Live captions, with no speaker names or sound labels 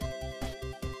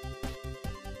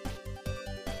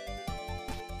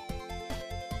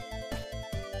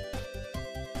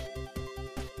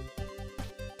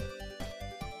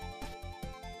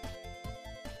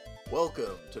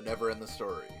Welcome to Never End the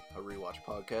Story, a rewatch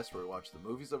podcast where we watch the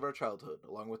movies of our childhood,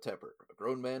 along with Tepper, a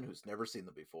grown man who's never seen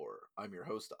them before. I'm your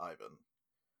host, Ivan.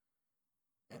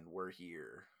 And we're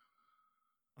here.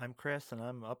 I'm Chris, and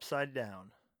I'm upside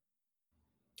down.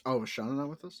 Oh, is Shauna not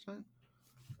with us tonight?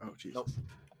 Oh, Jesus. Nope.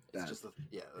 It's just the...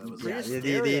 Yeah, that was...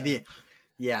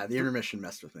 The intermission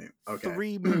messed with me. Okay.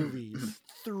 3 movies,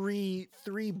 three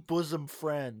bosom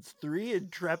friends, 3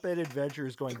 intrepid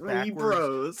adventurers going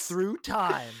backwards through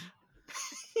time.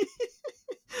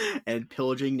 And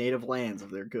pillaging native lands of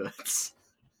their goods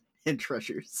and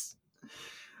treasures.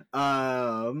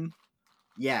 Yeah,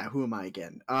 who am I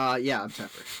again? I'm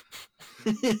Tepper.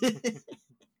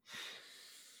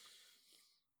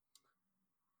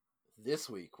 This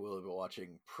week we'll be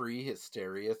watching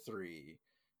Prehysteria 3,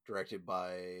 directed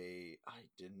by... I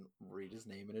didn't read his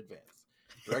name in advance.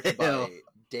 Directed by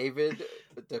David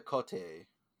Ducote.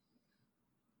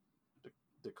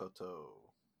 Ducoto.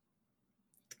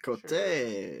 Cote.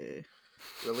 Sure.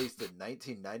 Released in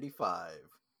 1995.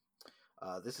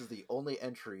 This is the only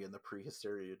entry in the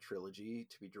Prehysteria trilogy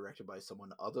to be directed by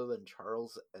someone other than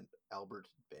Charles and Albert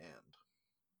Band.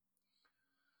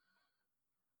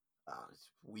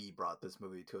 We brought this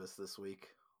movie to us this week.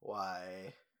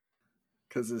 Why?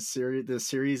 Because the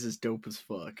series is dope as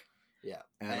fuck. Yeah.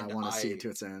 And I want to see it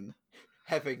to its end.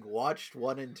 Having watched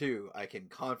 1 and 2, I can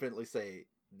confidently say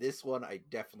this one I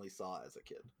definitely saw as a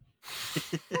kid.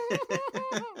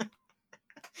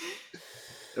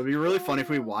 It'd be really funny if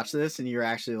we watch this and you're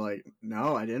actually like,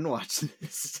 no, I didn't watch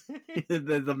this.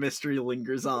 the mystery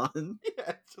lingers on. Yeah,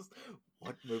 it's just,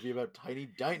 what movie about tiny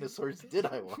dinosaurs did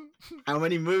I watch? How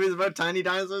many movies about tiny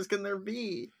dinosaurs can there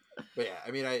be? But yeah,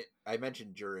 I mean, I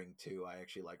mentioned during too, I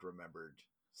actually remembered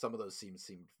some of those scenes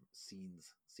seemed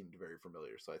very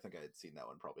familiar. So I think I had seen that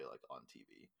one probably on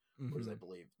TV. Mm-hmm. Whereas I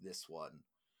believe this one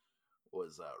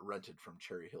was rented from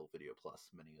Cherry Hill Video Plus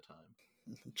many a time.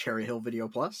 Cherry Hill Video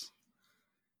Plus?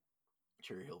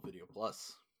 Cherry Hill Video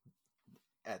Plus,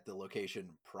 at the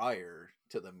location prior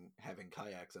to them having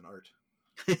kayaks and art.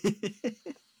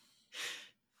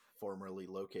 Formerly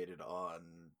located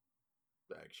on...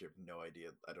 I actually have no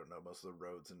idea. I don't know most of the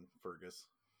roads in Fergus.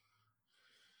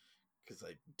 Because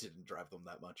I didn't drive them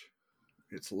that much.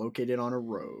 It's located on a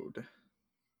road.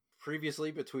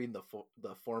 Previously between the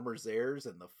former Zares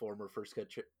and the former First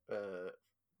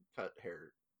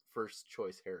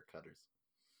Choice hair cutters.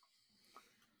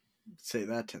 Say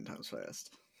that 10 times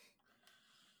fast.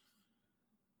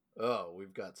 Oh,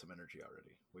 we've got some energy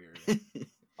already. We're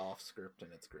off script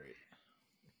and it's great.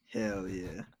 Hell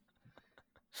yeah.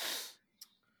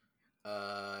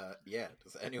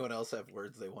 Does anyone else have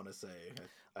words they want to say?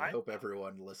 I hope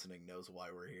everyone listening knows why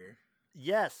we're here.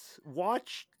 Yes,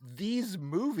 watch these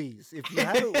movies. If you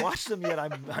haven't watched them yet,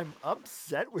 I'm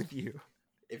upset with you.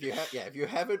 If you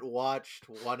haven't watched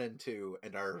 1 and 2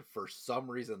 and are for some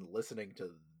reason listening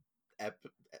to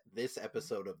this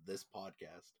episode of this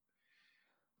podcast,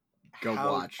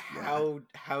 watch.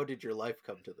 How did your life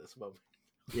come to this moment?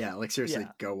 Yeah, seriously,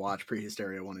 Go watch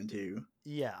Prehysteria 1 and 2.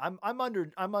 Yeah, I'm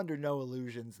under no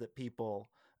illusions that people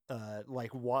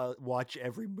watch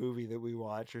every movie that we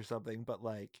watch or something, but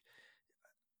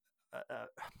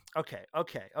okay,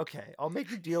 I'll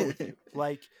make a deal with you.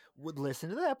 Listen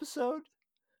to the episode,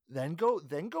 then go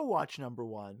watch number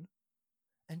 1,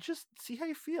 and just see how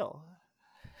you feel.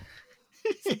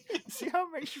 See how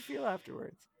it makes you feel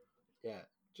afterwards. Yeah.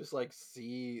 Just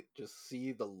see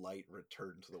the light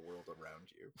return to the world around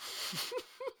you.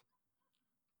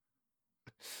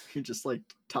 You're just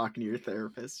talking to your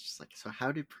therapist, just so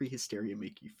how did Prehysteria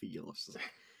make you feel?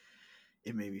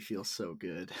 It made me feel so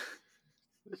good.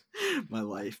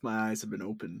 My eyes have been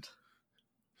opened.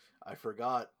 I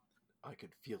forgot I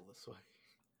could feel this way.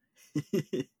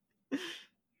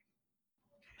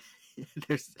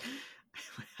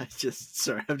 I'm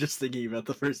just thinking about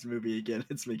the first movie again.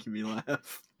 It's making me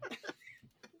laugh.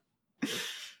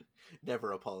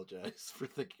 Never apologize for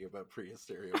thinking about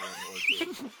Prehysteria 1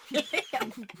 or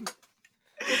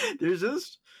 2. There's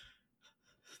just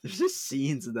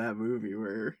scenes in that movie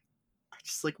where I'm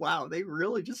just wow, they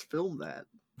really just filmed that.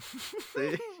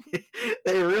 they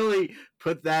really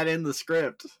put that in the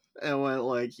script and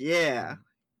went yeah,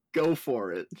 go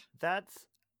for it. That's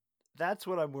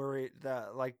what I'm worried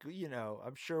that,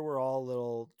 I'm sure we're all a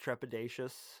little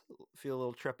trepidatious, feel a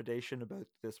little trepidation about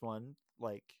this one.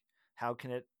 How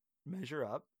can it measure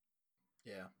up?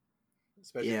 Yeah.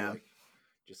 Especially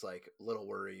just a little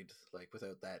worried,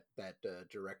 without that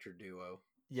director duo.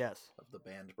 Yes. Of the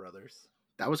Band brothers.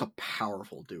 That was a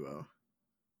powerful duo.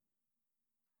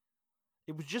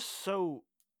 It was just so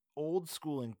old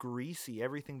school and greasy,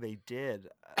 everything they did.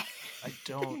 I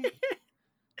don't...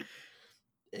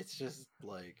 it's just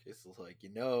like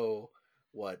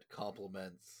what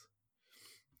complements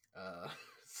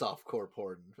softcore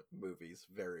porn movies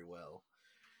very well.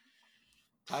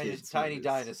 Tiny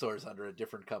dinosaurs under a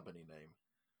different company name.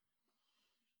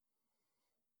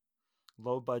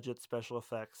 Low budget special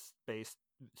effects based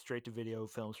straight to video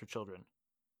films for children.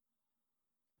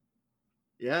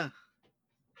 Yeah.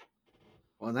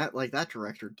 Well, that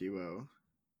director duo,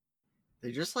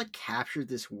 they just like captured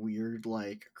this weird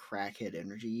like crackhead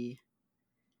energy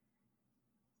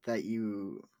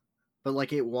but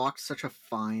like it walked such a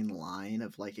fine line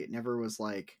of like it never was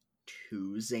like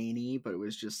too zany, but it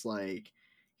was just like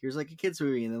here's like a kids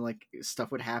movie, and then like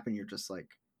stuff would happen. You're just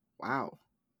like, wow,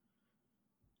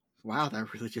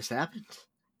 that really just happened.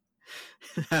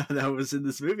 That was in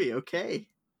this movie. Okay.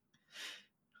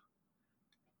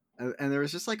 And there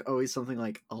was just like always something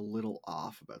like a little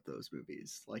off about those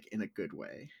movies, like in a good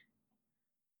way.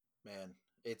 Man,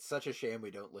 it's such a shame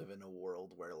we don't live in a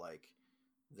world where like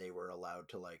they were allowed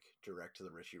to like direct the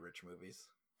Richie Rich movies.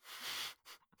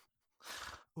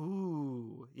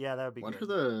 Ooh, yeah, that would be What good.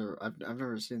 are I've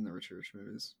never seen the Richie Rich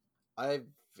movies. I've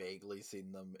vaguely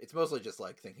seen them. It's mostly just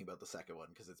like thinking about the second one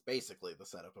because it's basically the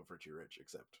setup of Richie Rich,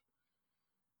 except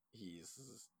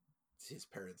his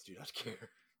parents do not care,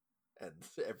 and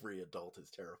every adult is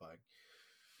terrifying.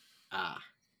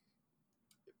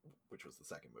 Which was the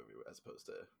second movie as opposed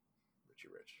to Richie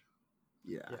Rich.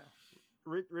 Yeah.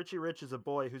 Richie Rich is a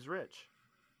boy who's rich.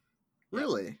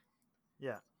 Really?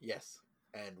 Yeah. Yes,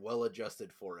 and well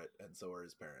adjusted for it, and so are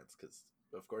his parents, because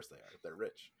of course they are. They're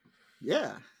rich.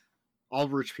 Yeah. All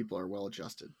rich people are well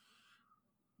adjusted.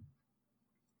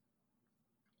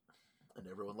 And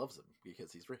everyone loves him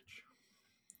because he's rich.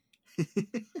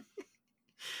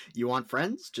 You want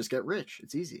friends? Just get rich.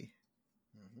 It's easy.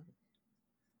 Mm-hmm.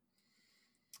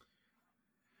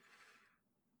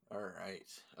 All right.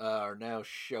 Are now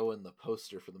showing the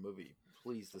poster for the movie.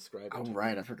 Please describe it. Oh,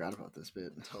 right. I forgot about this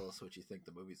bit. And tell us what you think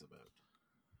the movie's about.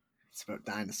 It's about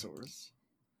dinosaurs.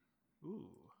 Ooh,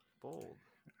 bold.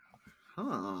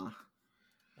 Huh.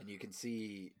 And you can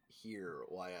see here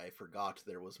why I forgot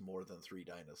there was more than 3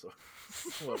 dinosaurs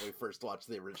when we first watched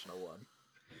the original one.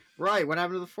 Right. What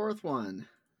happened to the fourth one?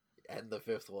 And the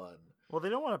 5th one. Well, they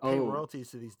don't want to pay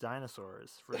royalties to these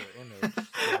dinosaurs for their image.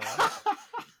 So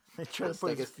they try to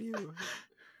put as few.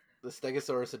 The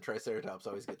Stegosaurus and Triceratops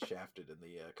always get shafted in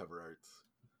the cover arts.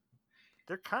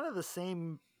 They're kind of the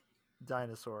same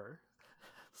dinosaur.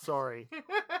 Sorry.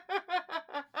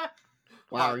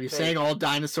 Wow, are you saying all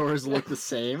dinosaurs look the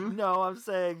same? No, I'm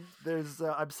saying there's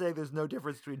no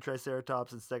difference between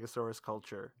Triceratops and Stegosaurus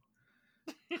culture.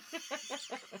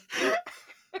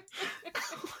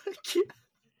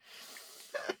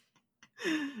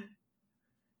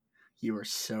 You are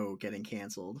so getting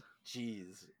canceled.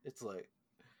 Jeez, it's like,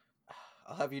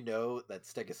 I'll have you know that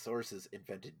Stegosaurus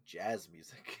invented jazz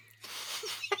music.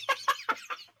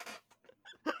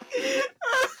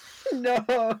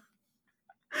 No,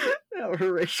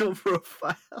 racial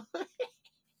profile.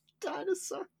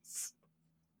 Dinosaurs.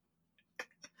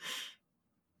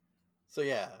 So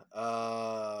yeah,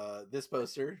 this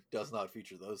poster does not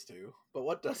feature those two, but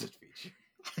what does it feature?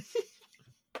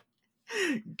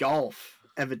 Golf,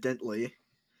 evidently.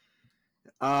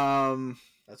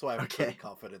 That's why I'm pretty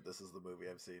confident this is the movie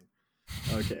I've seen.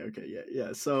 Okay,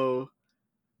 yeah. So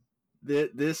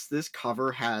this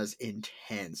cover has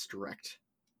intense direct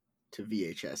to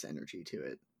VHS energy to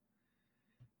it.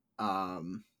 How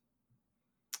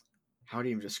do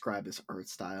you even describe this art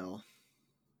style?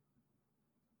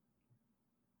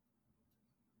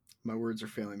 My words are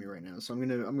failing me right now, so I'm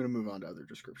gonna move on to other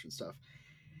description stuff.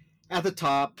 At the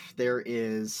top, there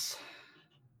is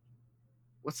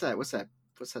what's that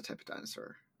type of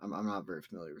dinosaur? I'm not very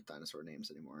familiar with dinosaur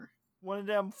names anymore. One of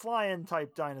them flying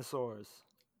type dinosaurs.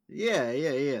 Yeah.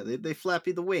 They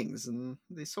flappy the wings and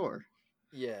they soar.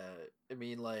 Yeah, I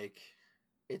mean, like,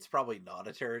 it's probably not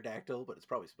a pterodactyl, but it's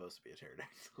probably supposed to be a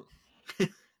pterodactyl.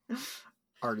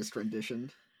 Artist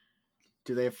rendition.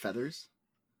 Do they have feathers?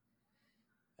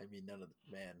 I mean,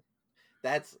 man.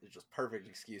 That's just perfect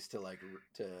excuse to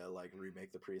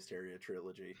remake the Prehysteria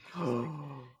trilogy.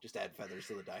 Just add feathers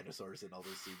to the dinosaurs and all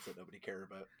those scenes that nobody cares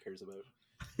about.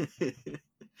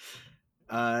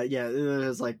 Yeah,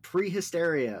 there's like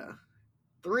Prehysteria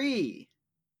 3.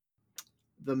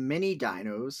 The mini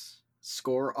dinos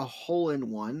score a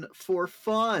hole-in-one for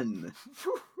fun.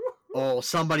 Oh,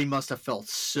 somebody must have felt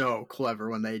so clever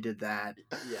when they did that.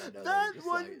 Yeah, no, that just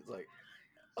one. Like,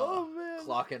 oh man,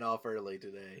 clocking off early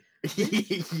today.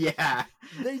 Yeah,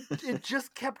 it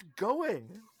just kept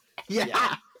going.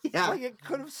 Yeah. Yeah. Like it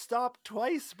could have stopped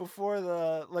twice before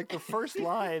the first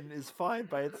line is fine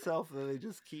by itself, and then they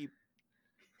just keep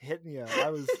hitting you.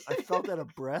 I felt out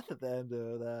of breath at the end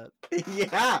of that.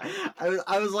 Yeah.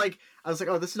 I was like,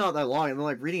 oh, this is not that long. And then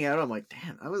like reading it out, I'm like,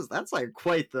 damn, that's like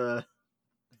quite the.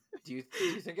 Do you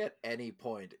think at any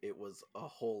point it was a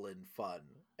hole in fun,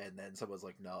 and then someone's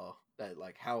like, no, that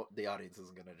like how the audience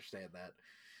isn't gonna understand that.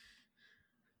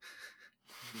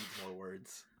 Needs more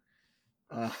words.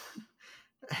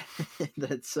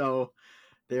 That so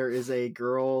there is a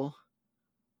girl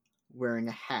wearing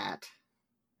a hat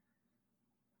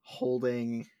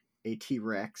holding a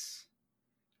T-Rex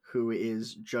who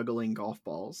is juggling golf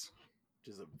balls.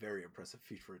 Which is a very impressive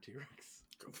feat for a T-Rex.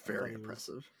 Very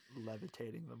impressive.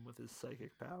 Levitating them with his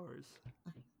psychic powers.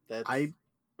 That's I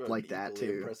like that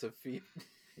too. Impressive feat.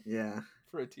 Yeah.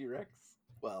 For a T-Rex.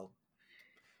 Well,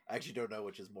 I actually don't know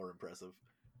which is more impressive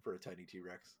for a tiny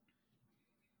T-Rex.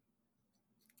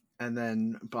 And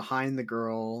then behind the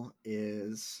girl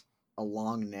is a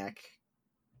long neck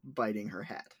biting her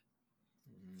hat.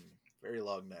 Very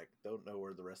long neck. Don't know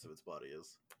where the rest of its body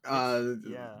is.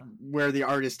 Yeah. Where the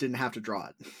artist didn't have to draw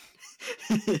it.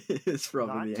 Is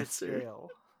probably Not the to answer. Scale.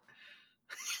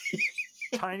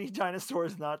 Tiny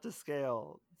dinosaurs not to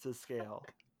scale. To scale.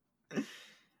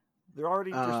 They're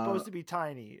supposed to be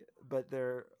tiny, but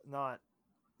they're not.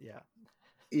 Yeah.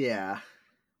 Yeah.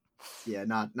 Yeah,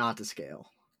 not to scale.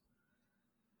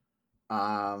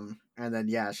 And then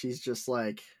yeah, she's just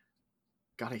like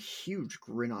got a huge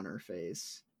grin on her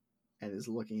face and is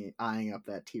eyeing up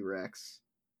that T-Rex.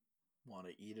 Want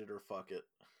to eat it or fuck it?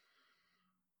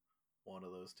 One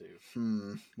of those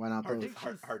two. Why not both?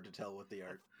 Hard to tell with the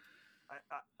art.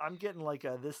 I'm getting like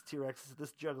this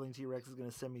juggling T-Rex is going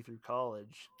to send me through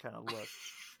college kind of look.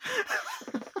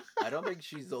 I don't think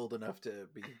she's old enough to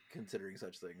be considering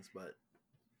such things, but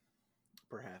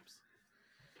perhaps.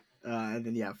 And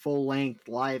then yeah, full-length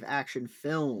live-action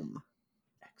film.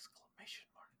 Exclamation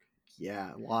mark.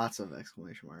 Yeah, lots of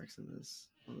exclamation marks on this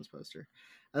poster.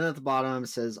 And then at the bottom it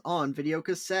says on video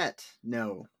cassette.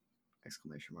 No.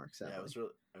 Exclamation mark. Sadly. Yeah, it was really.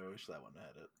 I wish that one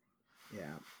had it.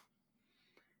 Yeah.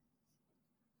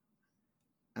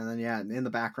 And then yeah, in the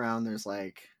background there's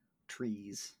like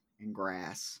trees and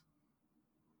grass.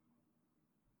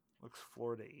 Looks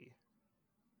Florida-y.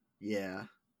 Yeah.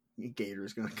 A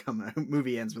gator's gonna come out.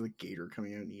 Movie ends with a gator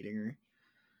coming out and eating her.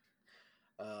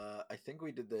 I think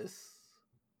we did this.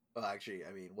 Well, actually,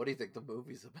 I mean, what do you think the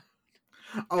movie's about?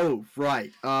 Oh,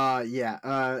 right.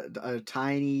 Yeah.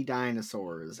 Tiny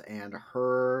dinosaurs and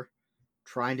her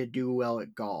trying to do well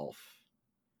at golf.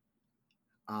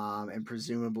 And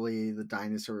presumably the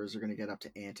dinosaurs are going to get up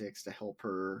to antics to help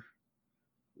her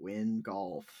win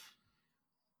golf.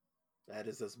 That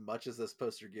is as much as this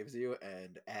poster gives you,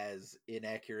 and as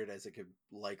inaccurate as it could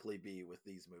likely be with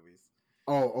these movies.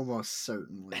 Oh, almost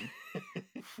certainly.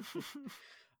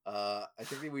 I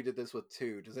think that we did this with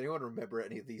two. Does anyone remember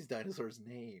any of these dinosaurs'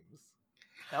 names?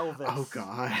 Elvis. Oh,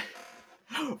 God.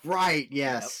 Right,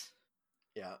 yes.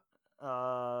 Yep.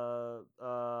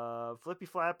 Yeah. Flippy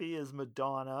Flappy is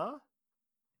Madonna.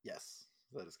 Yes,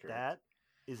 that is correct. That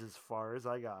is as far as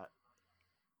I got.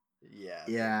 Yeah.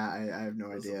 Yeah, I have no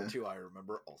those idea. are the two I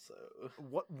remember also.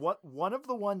 What one of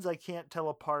the ones I can't tell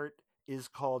apart is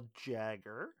called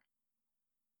Jagger.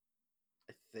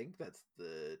 I think that's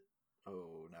the.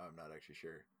 Oh, now I'm not actually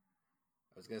sure.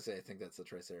 I was gonna say I think that's the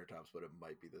Triceratops, but it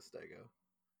might be the Stego.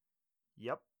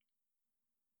 Yep.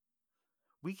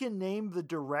 We can name the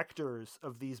directors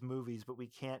of these movies, but we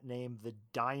can't name the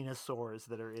dinosaurs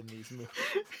that are in these movies.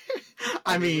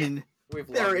 I mean,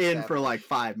 they're in for like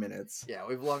 5 minutes. Yeah,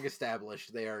 we've long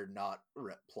established they are not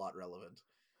plot relevant.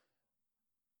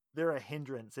 They're a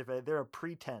hindrance. They're a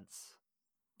pretense.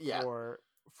 Yeah.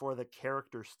 For the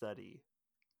character study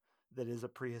that is a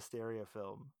Prehysteria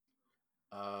film.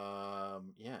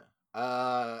 Yeah.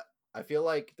 I feel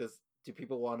like do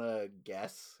people want to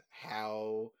guess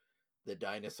how the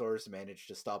dinosaurs managed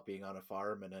to stop being on a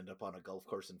farm and end up on a golf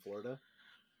course in Florida?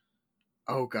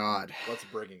 Oh, God. What's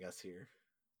bringing us here?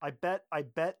 I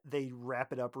bet they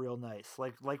wrap it up real nice.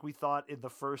 Like we thought in the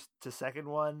first to second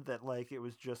one that like it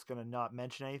was just gonna not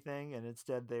mention anything, and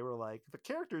instead they were like, the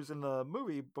characters in the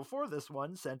movie before this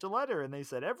one sent a letter and they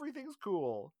said everything's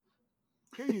cool.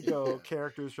 Here you go,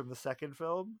 characters from the second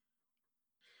film.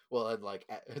 Well, and like,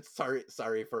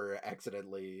 sorry for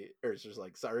accidentally, or it's just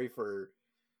like sorry for,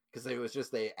 because it was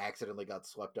just they accidentally got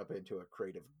swept up into a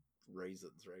crate of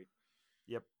raisins, right?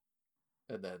 Yep.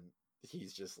 And then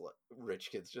he's just like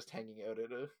rich kid's just hanging out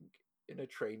in a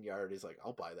train yard. He's like,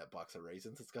 I'll buy that box of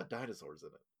raisins. It's got dinosaurs in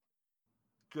it.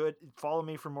 Good. Follow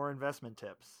me for more investment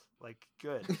tips. Like,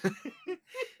 good.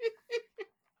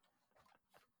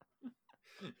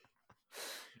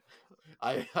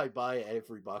 I buy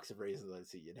every box of raisins I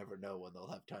see. You never know when they'll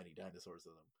have tiny dinosaurs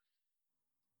in them.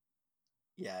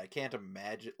 Yeah, I can't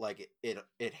imagine. Like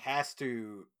it has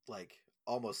to, like,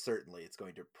 almost certainly it's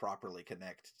going to properly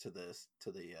connect to the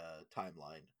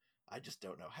timeline. I just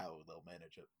don't know how they'll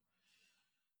manage it.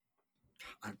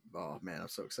 Oh man, I'm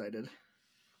so excited.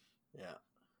 Yeah.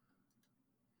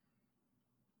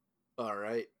 All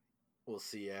right. We'll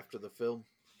see you after the film.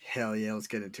 Hell yeah, let's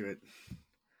get into it.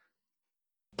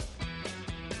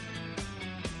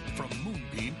 From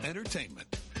Moonbeam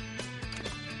Entertainment,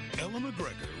 Ella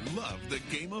McGregor loved the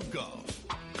game of golf,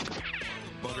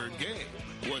 but her game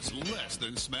was less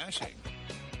than smashing.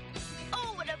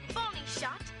 Oh, what a bony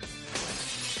shot.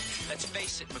 Let's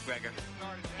face it, McGregor.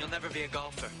 You'll never be a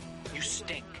golfer. You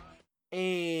stink.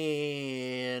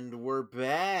 And we're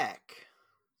back.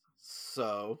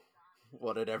 So,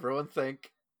 what did everyone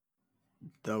think?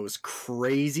 Those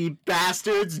crazy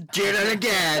bastards did it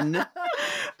again!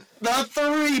 The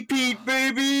three-peat,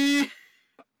 baby!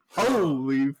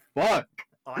 Holy fuck!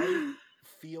 I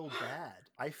feel bad.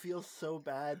 I feel so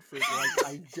bad for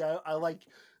I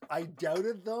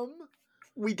doubted them.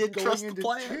 We did going trust the into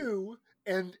plan. 2,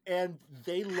 and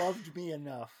they loved me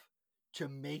enough to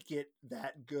make it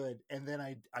that good, and then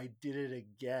I did it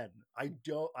again.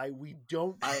 We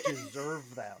don't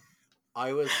deserve them.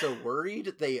 I was so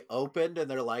worried. They opened and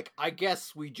they're like, I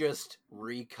guess we just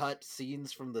recut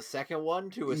scenes from the second one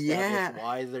to establish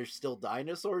why there's still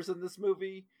dinosaurs in this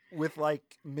movie. With,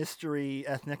 like, mystery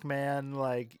ethnic man,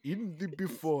 like, in the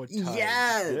before time.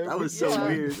 Yeah, that was so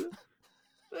weird.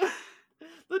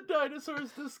 The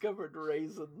dinosaurs discovered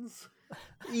raisins.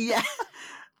 Yeah.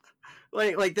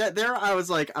 Like that there I was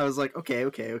like,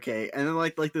 okay. And then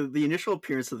like the initial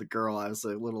appearance of the girl, I was a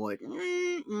little like,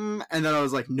 and then I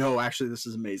was like, no, actually this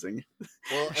is amazing.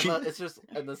 Well, it's just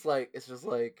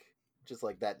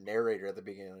like that narrator at the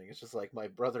beginning. It's just like, my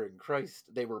brother in Christ,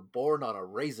 they were born on a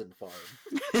raisin farm.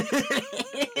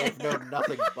 They've known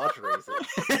nothing but raisins.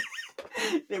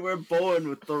 They were born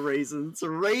with the raisins,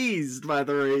 raised by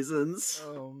the raisins.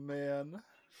 Oh man.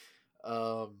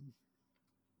 Oh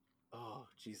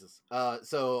Jesus.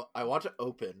 So I want to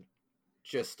open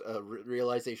just a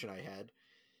realization I had.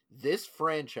 This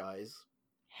franchise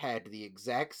had the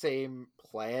exact same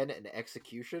plan and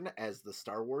execution as the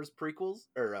Star Wars prequels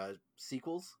or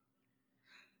sequels,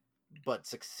 but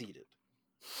succeeded.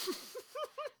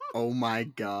 Oh my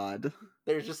god.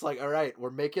 They're just like, all right,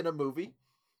 we're making a movie.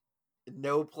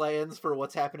 No plans for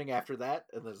what's happening after that.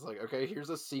 And there's like, okay, here's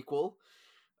a sequel.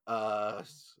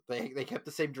 They kept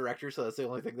the same director, so that's the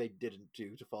only thing they didn't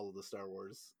do to follow the Star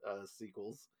Wars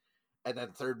sequels. And then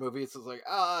third movie, it's just like,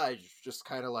 I just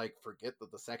kind of like forget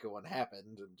that the second one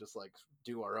happened and just like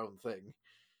do our own thing.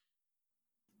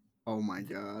 Oh my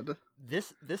god.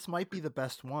 This might be the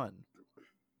best one.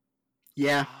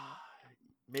 Yeah.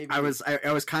 Maybe I was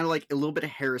kind of like a little bit of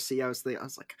heresy. I was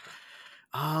like,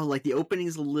 oh, like the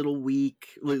opening's a little weak,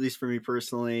 at least for me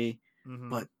personally. Mm-hmm.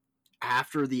 But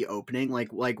after the opening,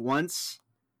 like once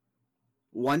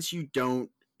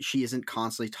she isn't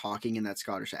constantly talking in that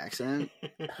Scottish accent.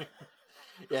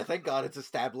 Yeah, thank God it's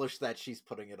established that she's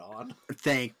putting it on.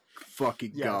 Thank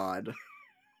fucking God.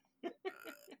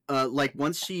 Like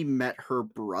once she met her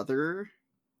brother,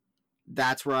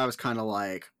 that's where I was kind of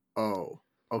like, oh,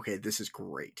 okay, this is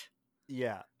great.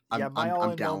 Yeah. I'm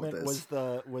all-in down with moment this.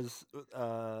 was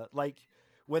like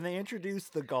when they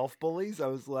introduced the golf bullies, I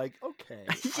was like, okay,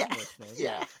 I'm listening.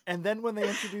 Yeah. And then when they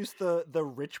introduced the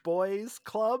rich boys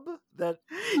club that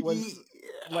was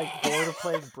like bored of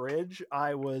playing bridge,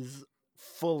 I was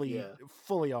fully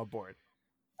on board.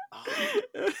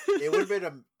 It would have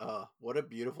been what a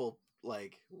beautiful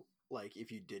like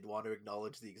if you did want to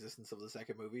acknowledge the existence of the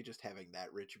second movie, just having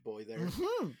that rich boy there.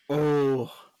 Mm-hmm.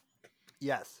 Oh.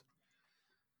 Yes.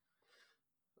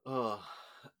 Oh.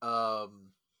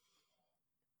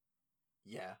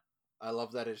 Yeah, I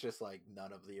love that it's just like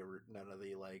none of the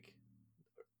like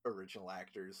original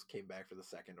actors came back for the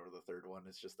second or the third one.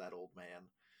 It's just that old man.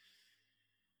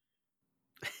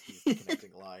 He's the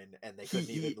connecting line, and they couldn't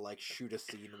even like shoot a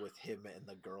scene with him and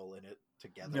the girl in it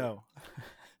together. No.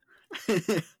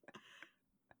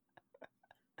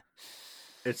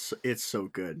 It's so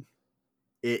good.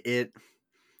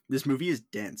 This movie is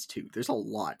dense too. There's a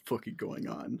lot fucking going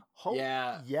on.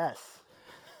 Yeah. Yes.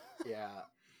 Yeah.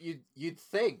 You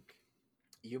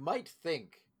might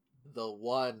think the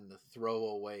one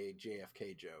throwaway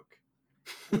JFK joke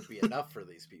would be enough for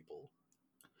these people.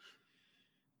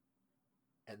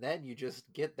 And then you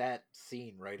just get that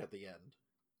scene right at the end.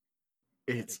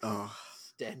 It's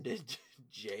extended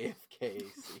JFK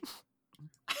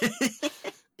scene.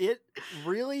 It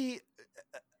really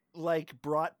like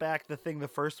brought back the thing the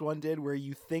first one did, where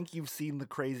you think you've seen the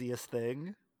craziest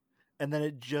thing, and then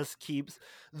it just keeps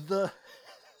the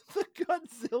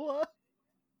Godzilla.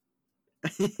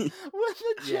 When the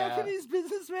Yeah. Japanese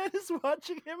businessman is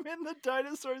watching him in the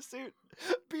dinosaur suit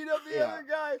beat up the Yeah. other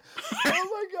guy. Oh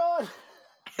my god.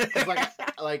 'Cause,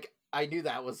 like I knew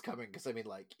that was coming because I mean,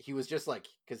 like he was just like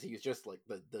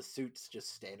the suit's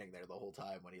just standing there the whole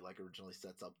time when he like originally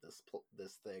sets up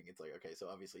this thing. It's like, okay, so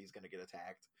obviously he's gonna get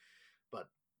attacked, but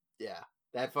yeah,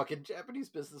 that fucking Japanese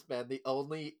businessman. The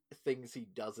only things he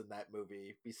does in that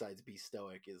movie besides be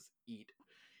stoic is eat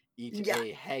Yeah.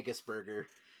 a haggis burger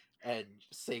and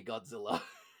say Godzilla.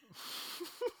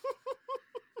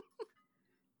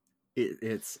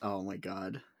 It's oh my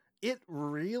god. It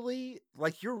really,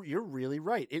 like, you're really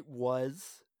right. It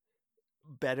was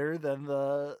better than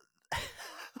the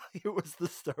it was the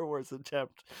Star Wars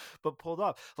attempt, but pulled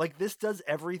off. Like, this does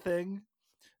everything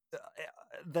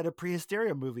that a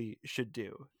Prehysteria movie should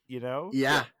do, you know?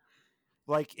 Yeah.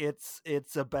 Like, it's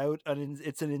about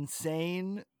it's an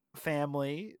insane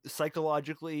family,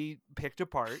 psychologically picked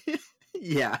apart.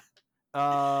 Yeah.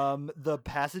 The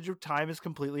passage of time is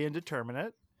completely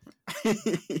indeterminate.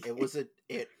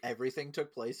 Everything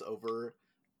took place over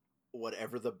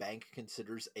whatever the bank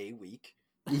considers a week.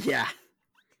 Yeah.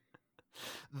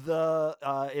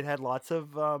 It had lots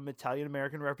of Italian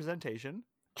American representation.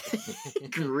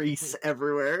 Grease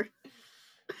everywhere.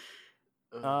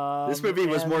 This movie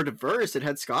was more diverse. It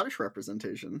had Scottish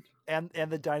representation. And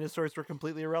the dinosaurs were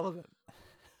completely irrelevant.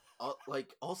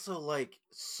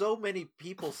 So many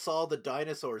people saw the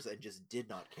dinosaurs and just did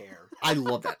not care. I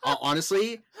love that.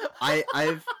 Honestly, I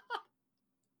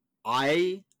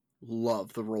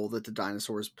love the role that the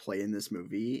dinosaurs play in this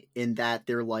movie, in that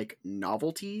they're like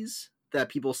novelties that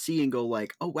people see and go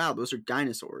like, oh wow, those are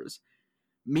dinosaurs.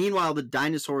 Meanwhile, the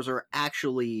dinosaurs are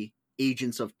actually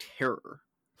agents of terror,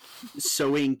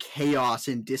 sowing chaos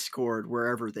and discord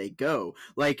wherever they go.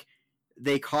 Like,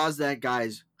 they caused that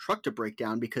guy's truck to break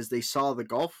down because they saw the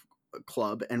golf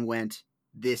club and went,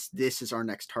 this is our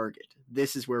next target.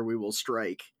 This is where we will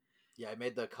strike. Yeah, I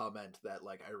made the comment that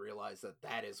like I realized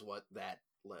that is what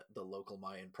the local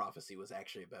Mayan prophecy was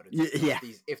actually about. Yeah.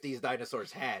 If these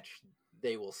dinosaurs hatch,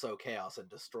 they will sow chaos and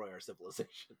destroy our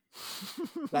civilization.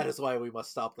 That is why we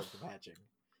must stop them from hatching.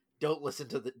 Don't listen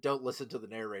to the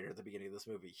narrator at the beginning of this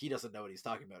movie. He doesn't know what he's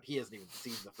talking about. He hasn't even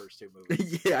seen the first two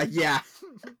movies. Yeah.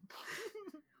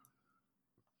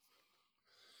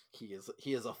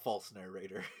 He is a false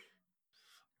narrator.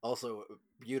 Also,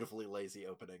 beautifully lazy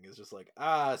opening is just like,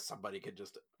 somebody could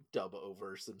just dub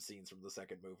over some scenes from the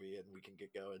second movie and we can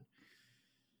get going.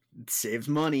 It saves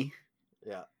money.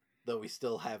 Yeah. Though we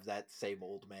still have that same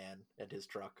old man and his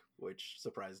truck, which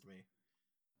surprised me.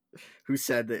 Who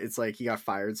said that it's like he got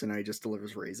fired, so now he just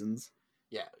delivers raisins?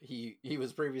 Yeah, he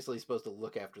was previously supposed to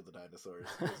look after the dinosaurs.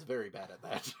 He was very bad at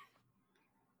that.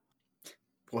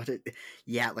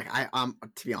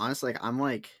 To be honest, like, I'm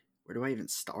like, where do I even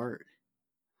start?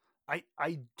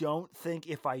 I don't think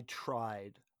if I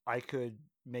tried, I could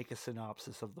make a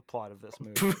synopsis of the plot of this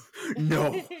movie.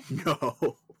 No.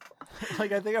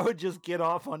 Like, I think I would just get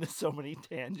off onto so many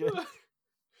tangents.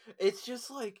 It's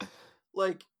just like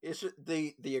it's just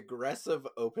the aggressive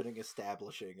opening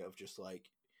establishing of just like,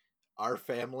 our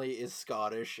family is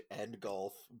Scottish and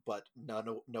golf, but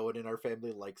no one in our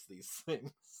family likes these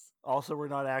things. Also, we're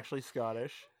not actually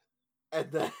Scottish.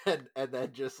 And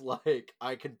then just like,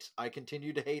 I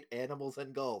continue to hate animals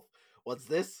and golf. What's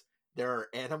this? There are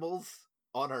animals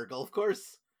on our golf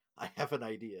course? I have an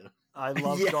idea. I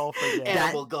love golf again.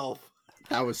 Animal golf.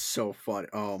 That was so fun.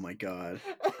 Oh my god.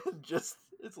 Just,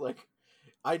 it's like,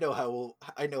 I know how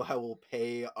we'll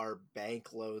pay our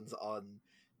bank loans on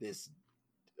this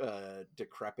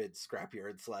decrepit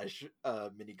scrapyard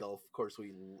 / mini golf course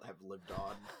we have lived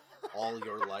on all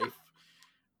your life.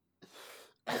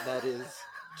 And that is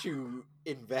to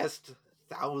invest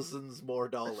thousands more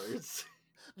dollars.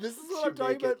 This is what I'm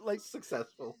talking about. Like,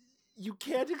 successful. You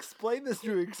can't explain this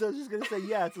to me because I was just gonna say,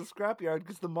 yeah, it's a scrapyard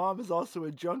because the mom is also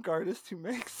a junk artist who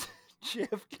makes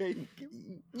JFK.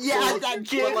 Yeah, that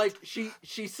kid. But like,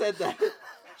 she said that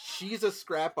she's a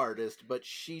scrap artist, but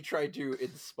she tried to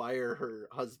inspire her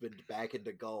husband back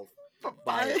into golf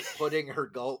by putting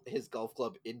his golf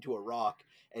club into a rock.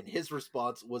 And his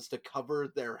response was to cover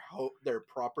their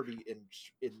property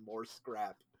in more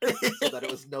scrap, so that it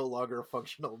was no longer a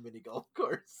functional mini golf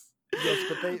course. Yes,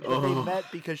 but they met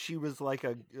because she was like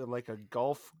a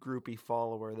golf groupie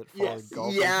follower that followed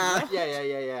golf.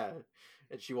 Yeah.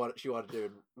 And she wanted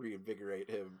to reinvigorate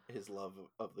his love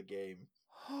of the game.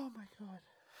 Oh my god!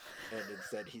 And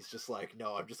instead, he's just like,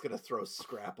 no, I'm just gonna throw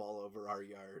scrap all over our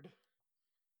yard.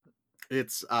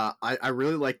 It's I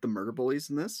really like the murder bullies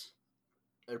in this.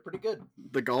 They're pretty good.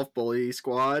 The golf bully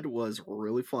squad was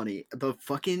really funny. The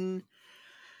fucking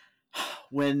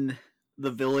when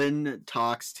the villain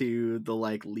talks to the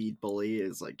like lead bully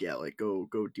is like, yeah, like go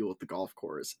deal with the golf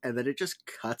course, and then it just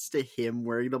cuts to him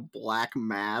wearing the black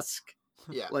mask,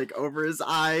 Yeah. like over his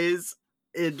eyes,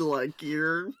 in like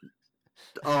gear.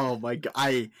 Oh my god,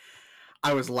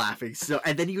 I was laughing so,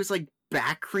 and then he was like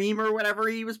back cream or whatever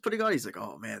he was putting on. He's like,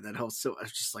 oh man, that helps so. I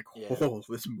was just like, Yeah. oh,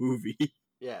 this movie.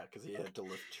 Yeah, because he had to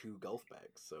lift 2 golf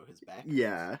bags, so his back.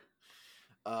 Yeah.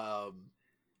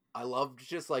 I loved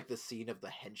just like the scene of the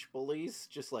hench bullies,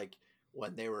 just like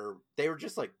when they were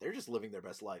just like they're just living their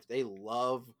best life. They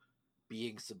love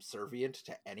being subservient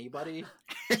to anybody,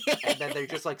 and then they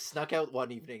just like snuck out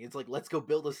one evening. It's like, let's go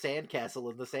build a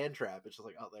sandcastle in the sand trap. It's just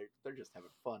like, oh, they're just having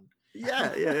fun.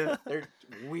 Yeah. They're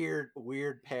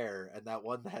weird pair, and that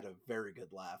one had a very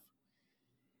good laugh.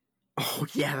 Oh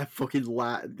yeah, that fucking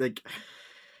like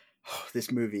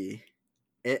this movie.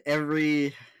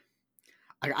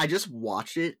 I just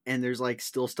watched it, and there's like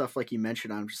still stuff like you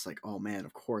mentioned. I'm just like, oh man,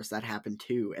 of course that happened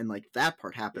too, and like that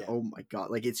part happened. Yeah. Oh my god,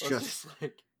 like it's just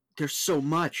like, there's so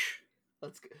much.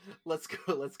 let's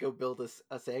go build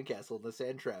a sandcastle in the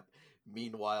sand trap.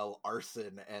 Meanwhile,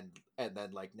 arson and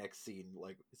then like next scene,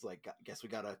 like it's like, guess we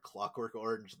got a Clockwork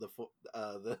Orange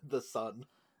the sun.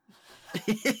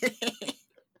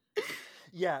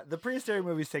 Yeah, the prehistoric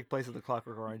movies take place in the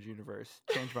Clockwork Orange universe.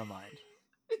 Changed my mind.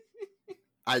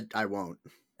 I won't.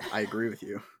 I agree with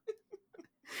you.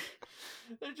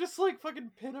 They just like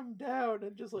fucking pin him down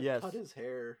and just like Yes. cut his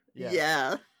hair.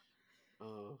 Yeah.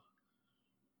 Oh,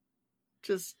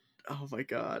 Just oh my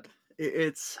god,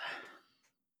 it's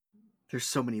there's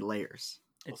so many layers.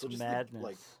 It's Also just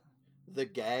madness. the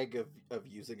gag of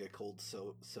using a cold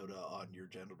soda on your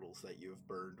genitals that you have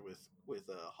burned with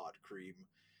a hot cream,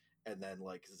 and then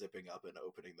like zipping up and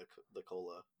opening the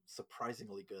cola.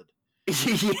 Surprisingly good.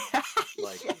 Yeah.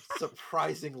 Like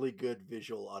surprisingly good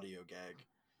visual audio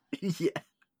gag. Yeah.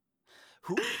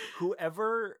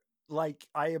 Whoever, like,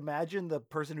 I imagine the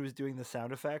person who was doing the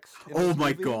sound effects. in Oh this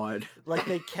my movie, god. Like,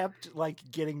 they kept like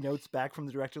getting notes back from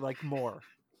the director, like more,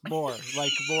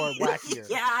 like more wackier.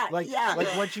 Yeah. Like, yeah. like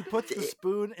when she puts the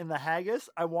spoon in the haggis,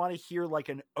 I want to hear like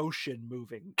an ocean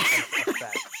moving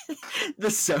effect.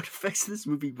 The sound effects in this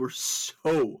movie were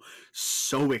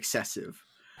so excessive.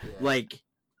 Yeah.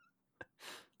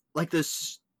 Like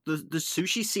this the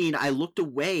sushi scene, I looked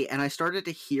away and I started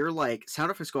to hear like sound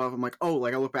effects go off. I'm like, oh,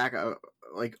 like I look back,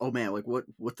 like, oh man, like what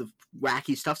the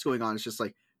wacky stuff's going on? It's just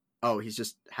like, oh, he's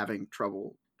just having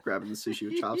trouble grabbing the sushi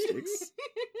with chopsticks,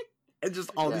 and just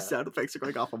all these sound effects are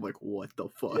going off. I'm like, what the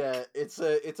fuck? Yeah, it's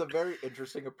a very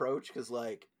interesting approach because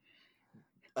like,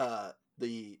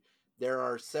 there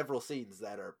are several scenes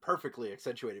that are perfectly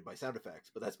accentuated by sound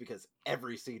effects, but that's because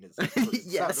every scene is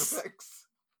Yes. sound effects.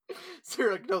 So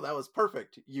you're like, no, that was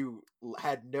perfect. You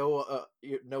had no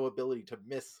ability to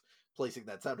miss placing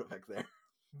that sound effect there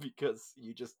because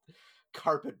you just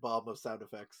carpet bomb of sound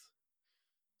effects.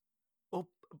 Well,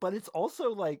 but it's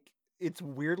also like it's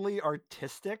weirdly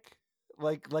artistic.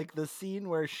 Like the scene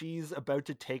where she's about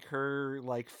to take her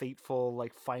like fateful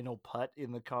like final putt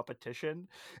in the competition,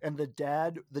 and the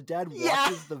dad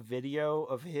watches the video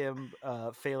of him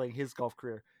failing his golf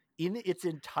career in its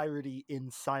entirety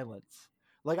in silence.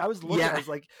 Like I was looking, I was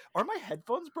like, "Are my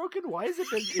headphones broken? Why is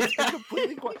it's been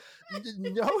completely quiet?"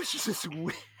 No, it's just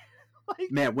weird.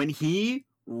 Like, man, when he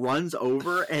runs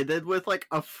over and then with like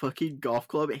a fucking golf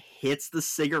club hits the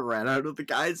cigarette out of the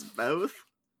guy's mouth,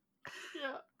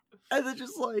 Yeah, and then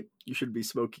just like, you shouldn't be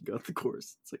smoking on the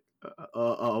course. It's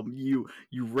like, you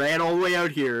ran all the way out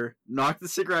here, knocked the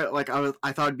cigarette. Like I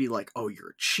thought it'd be like, oh, you're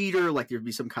a cheater. Like there'd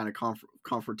be some kind of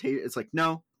confrontation. It's like,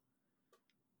 no.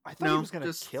 I thought he was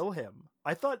going to kill him.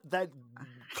 I thought that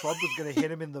club was going to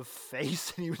hit him in the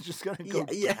face and he was just going to go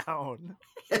down.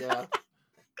 yeah.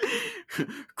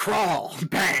 Crawl,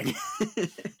 bang.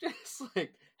 Just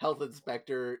like, health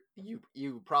inspector,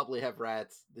 you probably have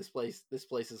rats. This place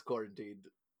is quarantined.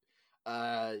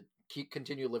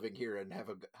 Continue living here and have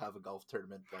a golf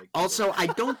tournament. Like also, I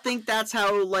don't think that's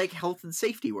how like health and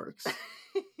safety works.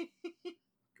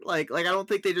 Like I don't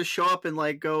think they just show up and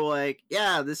like go like,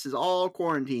 yeah, this is all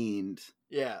quarantined.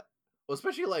 Yeah. Well,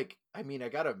 especially like, I mean, I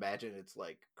gotta imagine it's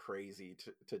like crazy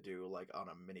to do like on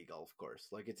a mini golf course.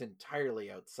 Like it's entirely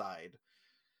outside.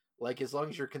 Like as long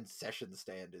as your concession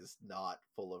stand is not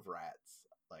full of rats.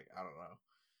 Like, I don't know.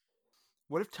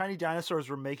 What if tiny dinosaurs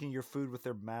were making your food with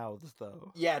their mouths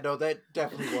though? Yeah, no, that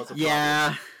definitely was a problem.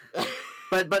 Yeah.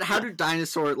 But how are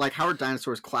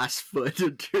dinosaurs classified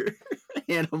under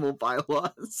animal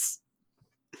bylaws?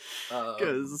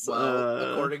 Because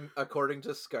according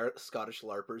to Scottish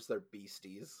LARPers, they're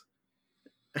beasties,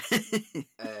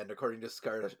 and according to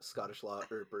Scottish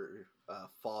LARPer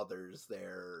fathers,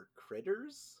 they're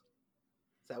critters.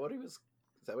 Is that what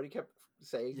he kept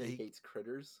saying? Yeah, he hates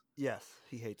critters. Yes,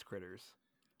 he hates critters.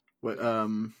 what?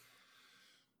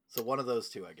 So one of those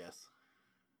two, I guess.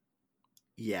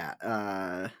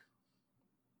 Yeah.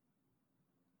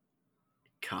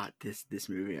 God, this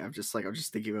movie. I'm just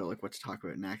thinking about like what to talk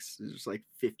about next. There's just like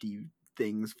 50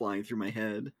 things flying through my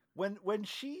head. When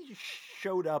she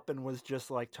showed up and was just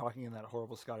like talking in that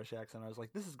horrible Scottish accent, I was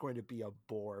like, this is going to be a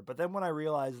bore. But then when I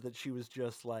realized that she was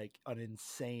just like an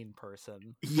insane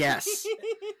person, Yes,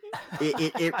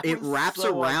 it wraps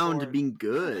so around bored. being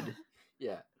good.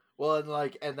 Yeah. Well,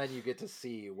 and then you get to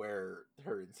see where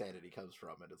her insanity comes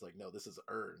from, and it's like, no, this is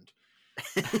earned.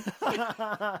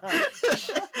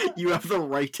 You have the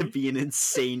right to be an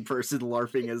insane person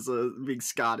LARPing as being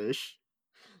Scottish.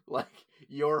 Like,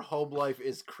 your home life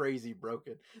is crazy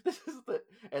broken. This is the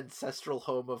ancestral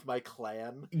home of my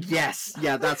clan. Yes,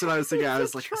 yeah, that's what I was thinking. I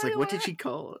was like, what did trailer. she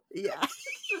call it? Yeah,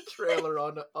 The trailer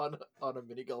on a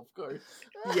mini golf course.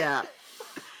 yeah.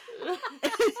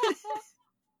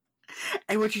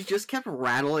 And when she just kept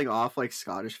rattling off like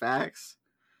Scottish facts,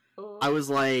 I was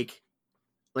like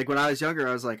when I was younger,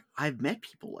 I was like, I've met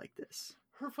people like this.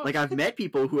 Like I've met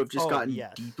people who have just gotten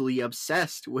yes. deeply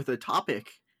obsessed with a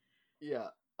topic. Yeah.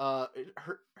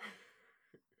 Her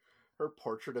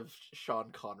portrait of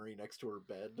Sean Connery next to her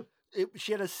bed.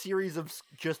 She had a series of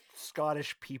just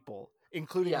Scottish people,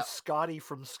 including Yeah. Scotty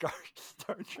from Star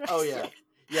Trek. Oh yeah,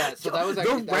 yeah. So that was The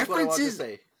actually that's what I wanted to references-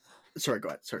 say. Sorry, go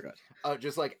ahead.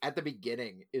 Just like at the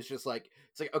beginning, it's just like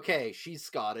it's like okay, she's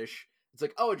Scottish. It's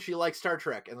like oh, and she likes Star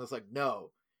Trek, and it's like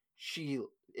no, she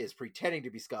is pretending to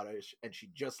be Scottish, and she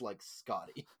just likes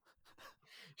Scotty.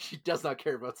 She does not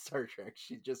care about Star Trek.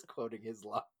 She's just quoting his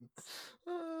lines.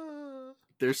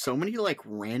 There's so many like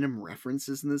random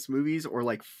references in this movies or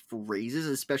like phrases,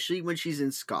 especially when she's in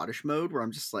Scottish mode, where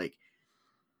I'm just like,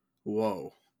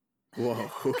 whoa,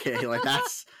 okay, like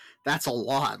that's a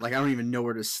lot. Like I don't even know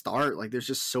where to start. Like there's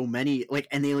just so many, like,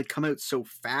 and they like come out so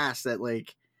fast that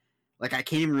like I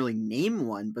can't even really name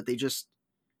one, but there's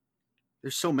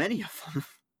so many of them.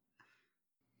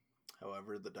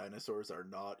 However, the dinosaurs are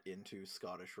not into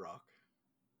Scottish rock.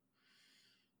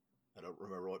 I don't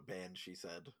remember what band she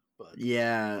said, but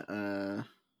Yeah,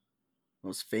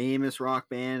 most famous rock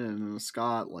band in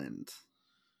Scotland.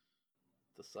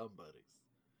 the Somebodies.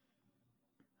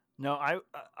 No,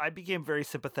 I became very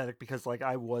sympathetic because like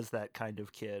I was that kind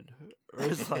of kid. It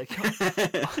was like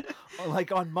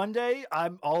like on Monday,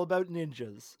 I'm all about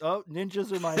ninjas. Oh,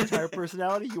 ninjas are my entire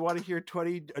personality. You want to hear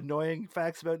 20 annoying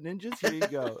facts about ninjas? Here you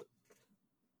go.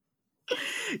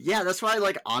 Yeah, that's why,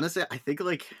 like, honestly, I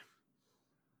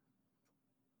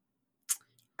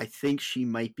think she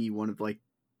might be one of the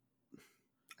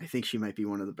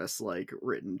best like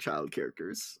written child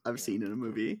characters I've seen in a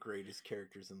movie. Greatest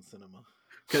characters in cinema.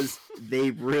 Because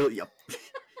they really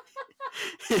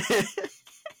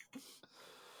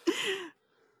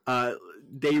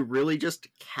they really just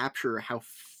capture how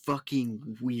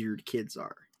fucking weird kids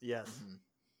are. Yes. Mm-hmm.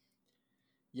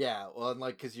 Yeah, well, and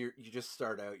like, because you just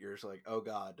start out, you're just like, oh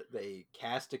god, they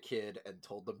cast a kid and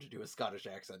told them to do a Scottish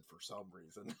accent for some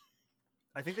reason.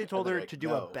 I think they told they're her like, to do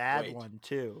 "No, a bad wait." one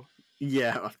too.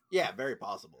 Yeah. Yeah, very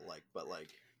possible. Like, but like,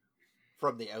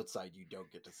 from the outside, you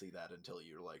don't get to see that until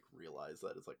you like realize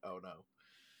that it's like, oh no.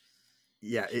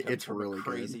 Yeah, She comes it's from really a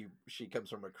crazy. good. She comes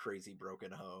from a crazy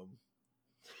broken home,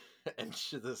 and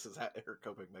this is her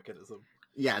coping mechanism.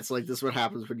 Yeah, it's like this is what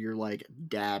happens when your like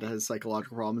dad has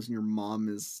psychological problems and your mom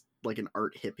is like an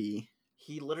art hippie.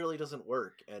 He literally doesn't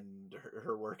work, and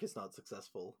her work is not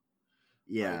successful.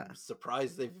 Yeah. I'm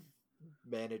surprised they've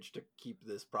managed to keep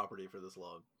this property for this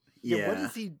long. Yeah. What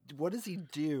does he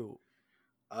do?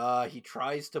 He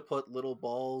tries to put little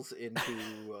balls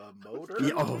into a motor.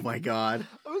 Yeah, oh my god.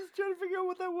 I was trying to figure out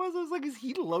what that was. I was like, is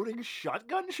he loading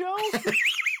shotgun shells?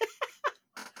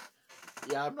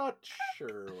 Yeah, I'm not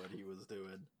sure what he was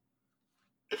doing.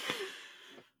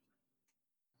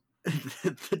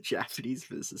 The Japanese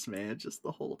businessman just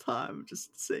the whole time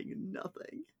just saying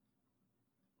nothing.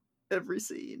 Every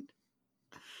scene.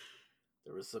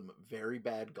 There was some very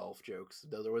bad golf jokes,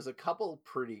 though there was a couple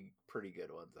pretty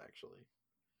good ones actually.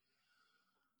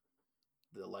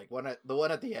 The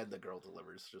one at the end, the girl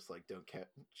delivers just like don't catch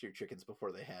your chickens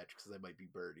before they hatch because they might be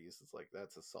birdies. It's like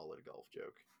that's a solid golf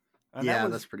joke. And yeah,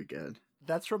 that's that's pretty good.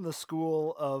 That's from the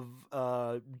school of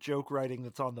joke writing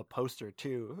that's on the poster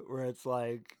too, where it's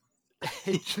like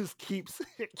it just keeps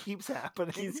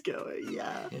happening. He's going,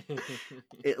 yeah.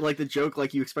 Like the joke,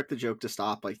 like you expect the joke to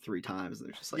stop like 3 times, and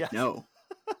they're just like, Yes. no,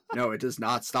 it does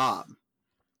not stop.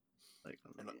 Like,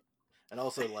 and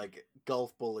also like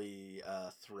golf bully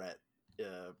threat,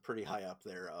 pretty high up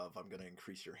there. Of I'm gonna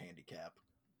increase your handicap.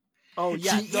 Oh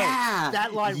yeah, no,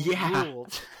 that line yeah.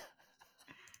 ruled.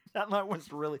 That line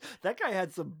was really. That guy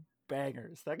had some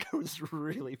bangers. That guy was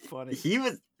really funny.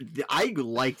 I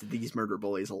liked these murder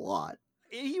bullies a lot.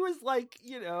 He was like,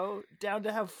 down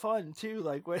to have fun too.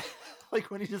 Like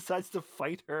when he decides to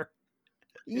fight her.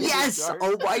 Yes.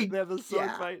 Oh my. They have the sword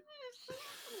yeah. fight.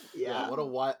 Yeah. What a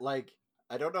what? Like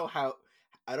I don't know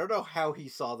how he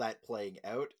saw that playing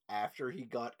out after he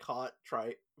got caught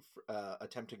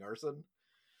attempting arson,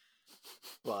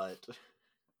 but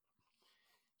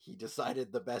he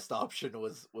decided the best option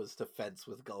was to fence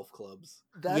with golf clubs.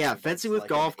 Fencing with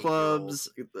golf clubs.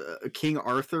 King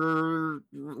Arthur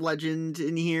legend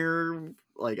in here.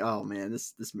 Like, oh man,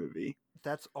 this movie.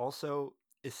 That's also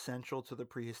essential to the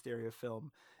Prehysteria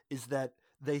film, is that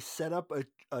they set up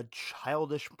a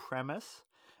childish premise,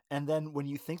 and then when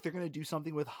you think they're going to do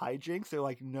something with hijinks, they're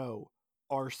like, no,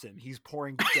 arson. He's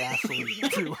pouring gasoline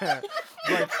everywhere.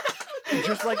 Like,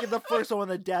 just like in the first one,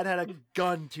 the dad had a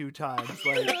gun 2 times.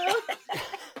 Like,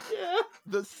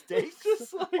 the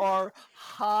stakes are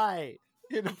high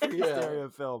in a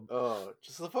Prehysteria film. Oh,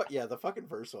 just the fucking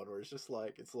first one where it's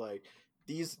like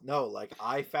these. No, like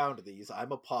I found these.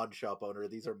 I'm a pawn shop owner.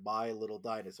 These are my little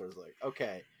dinosaurs. Like,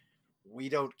 okay, we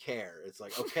don't care. It's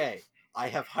like, okay, I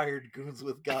have hired goons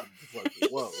with guns. It's like,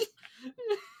 whoa.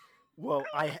 Well,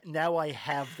 I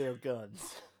have their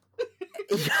guns.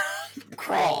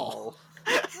 Crawl.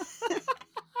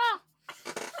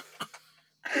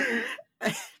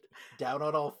 down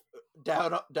on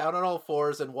all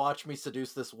fours and watch me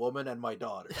seduce this woman and my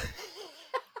daughter.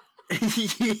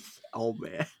 Oh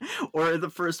man. Or the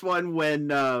first one when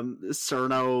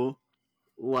Cerno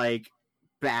like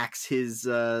backs his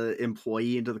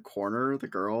employee into the corner, the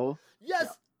girl. Yes.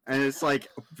 Yeah. And it's like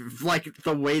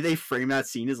the way they frame that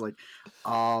scene is like,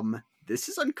 this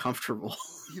is uncomfortable.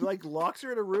 He like locks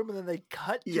her in a room and then they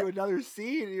cut to another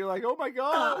scene and you're like, oh my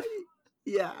god.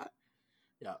 Yeah.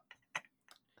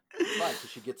 It's fine, because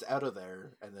she gets out of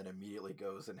there and then immediately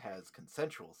goes and has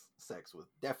consensual sex with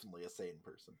definitely a sane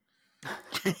person.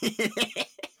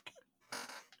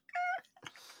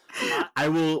 I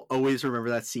will always remember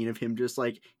that scene of him just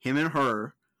like him and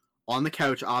her on the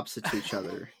couch opposite to each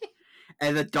other.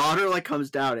 And the daughter like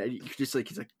comes down and you're just like,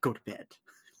 he's like, go to bed.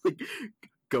 Like,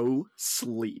 go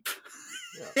sleep.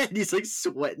 Yeah. And he's like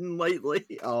sweating lightly.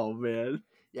 Oh man.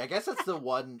 Yeah, I guess that's the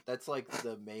one that's like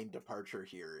the main departure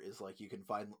here is like you can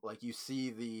find like you see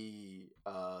the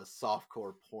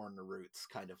softcore porn roots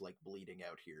kind of like bleeding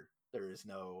out here. There's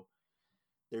nothing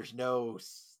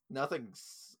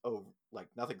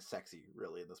sexy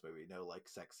really in this movie. No like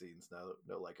sex scenes, no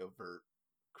like overt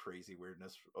crazy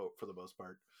weirdness for the most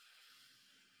part.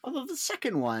 Although the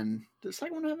second one, does the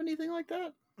second one have anything like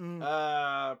that?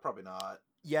 Probably not.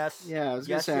 Yes. Yeah, I was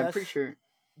gonna say, I'm pretty sure.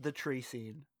 The tree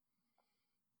scene.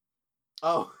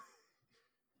 Oh.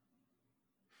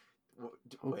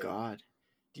 Oh God.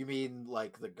 Do you mean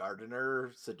like the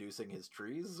gardener seducing his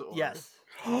trees? Or... Yes.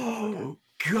 Oh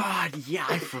God, yeah,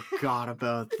 I forgot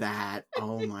about that.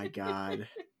 Oh my God.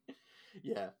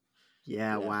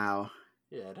 Yeah, wow.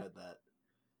 Yeah, it had that.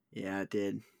 Yeah, it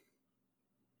did.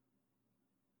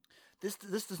 This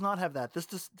does not have that.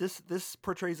 This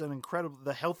portrays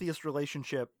the healthiest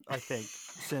relationship I think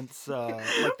since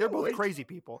like they're both crazy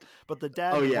people, but the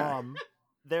dad and mom,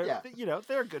 they're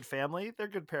a good family, they're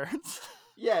good parents.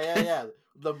 Yeah.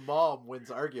 The mom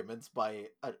wins arguments by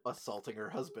assaulting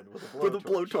her husband with a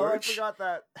blowtorch. Oh, I forgot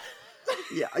that.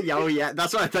 Yeah.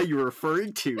 That's what I thought you were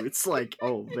referring to. It's like,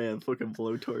 oh man, fucking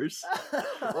blowtorch.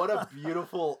 What a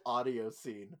beautiful audio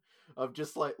scene of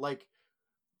just like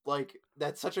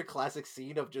that's such a classic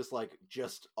scene of just on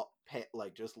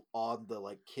the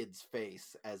like kid's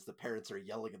face as the parents are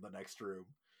yelling in the next room.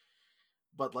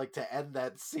 But like to end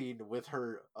that scene with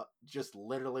her just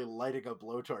literally lighting a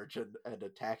blowtorch and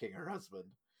attacking her husband.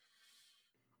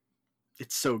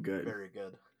 It's so good. Very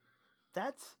good.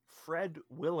 That's Fred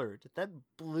Willard. That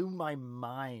blew my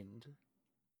mind.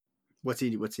 What's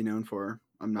he known for?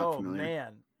 I'm not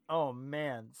familiar. Oh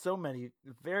man. So many,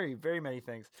 very, very many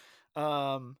things.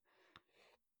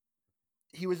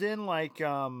 He was in like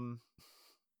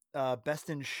Best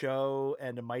in Show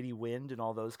and A Mighty Wind and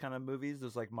all those kind of movies.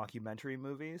 Those like mockumentary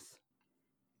movies.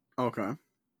 Okay.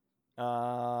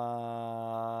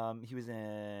 He was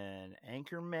in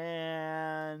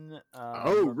Anchorman.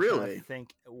 Oh, really? I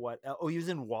think what? Oh, he was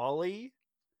in WALL-E.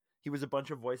 He was a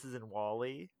bunch of voices in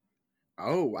WALL-E.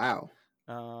 Oh wow.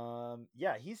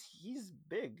 Yeah, he's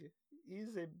big.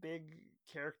 He's a big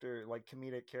character, like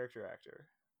comedic character actor.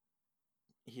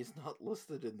 He's not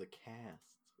listed in the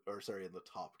cast, or sorry, in the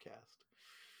top cast.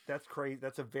 That's crazy.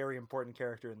 That's a very important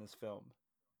character in this film.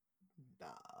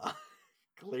 Nah.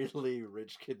 Clearly,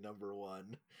 Rich Kid number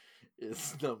 1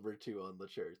 is number 2 on the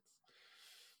charts.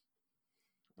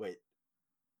 Wait.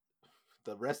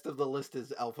 The rest of the list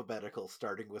is alphabetical,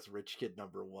 starting with Rich Kid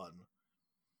number 1.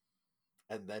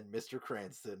 And then Mr.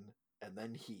 Cranston, and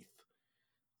then Heath.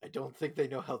 I don't think they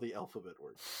know how the alphabet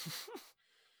works.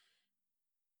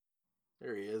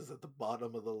 There he is at the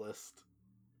bottom of the list.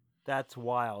 That's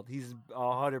wild. He's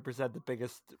 100% the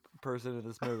biggest person in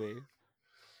this movie.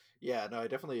 Yeah, no, I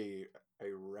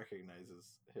recognizes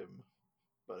him,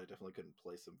 but I definitely couldn't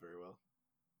place him very well.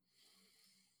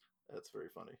 That's very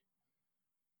funny.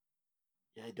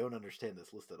 Yeah, I don't understand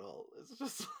this list at all. It's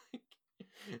just like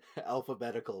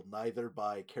alphabetical, neither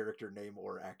by character name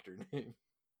or actor name.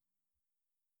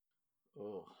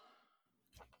 Oh.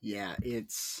 Yeah,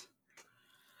 it's.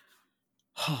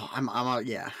 Oh, I'm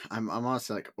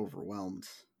honestly like overwhelmed.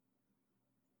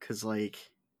 Cause like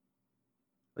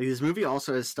this movie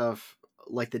also has stuff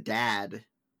like the dad.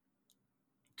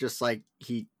 Just like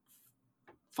he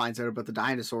finds out about the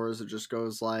dinosaurs, it just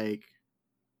goes like,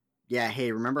 yeah,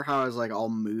 hey, remember how I was like all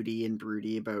moody and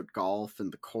broody about golf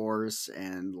and the course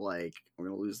and like we're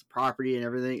gonna lose the property and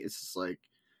everything? It's just like,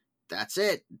 that's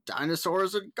it,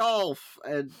 dinosaurs and golf,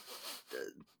 and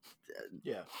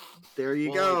yeah, there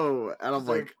you go. Like, and I'm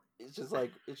like, it's just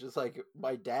like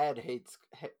my dad hates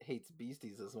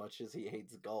beasties as much as he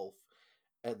hates golf,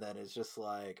 and then it's just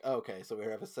like, okay, so we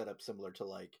have a setup similar to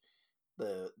like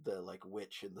the like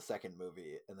witch in the second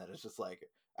movie, and then it's just like,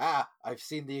 I've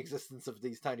seen the existence of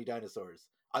these tiny dinosaurs.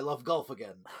 I love golf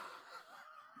again.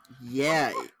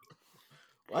 Yeah.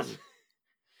 What?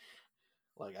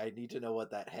 Like, I need to know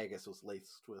what that haggis was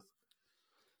laced with.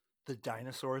 The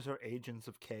dinosaurs are agents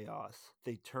of chaos.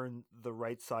 They turn the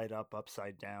right side up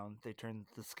upside down. They turn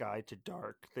the sky to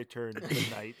dark. They turn the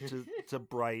night to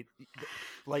bright.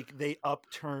 Like, they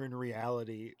upturn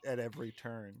reality at every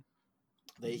turn.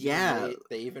 They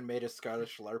even made a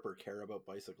Scottish LARPer care about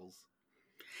bicycles.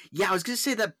 Yeah, I was gonna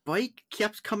say that bike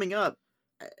kept coming up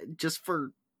just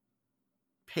for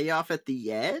payoff at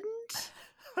the end.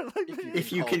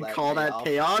 If you can call that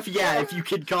payoff. Yeah, if you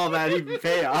can call that even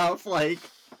payoff, like.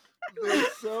 They're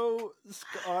so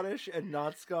Scottish and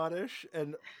not Scottish,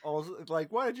 and also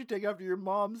like, why did you take after your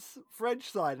mom's French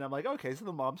side? And I'm like, okay, so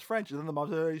the mom's French, and then the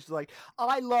mom's she's like,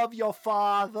 I love your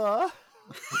father.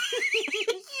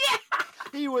 Yeah,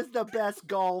 he was the best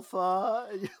golfer.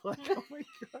 And you're like, oh my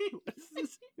god, what is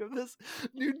this? You have this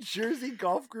New Jersey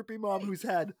golf groupie mom who's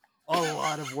had a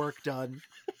lot of work done.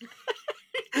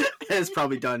 Has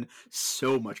probably done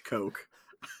so much coke.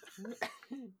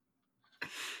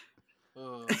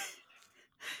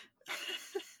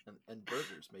 And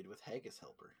burgers made with haggis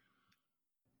helper.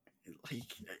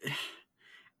 Like,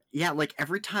 yeah, like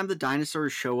every time the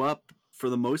dinosaurs show up, for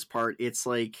the most part, it's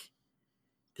like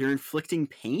they're inflicting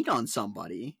pain on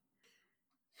somebody.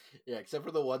 Yeah, except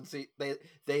for the one scene,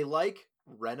 they like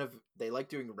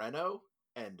doing Reno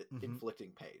and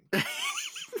inflicting pain.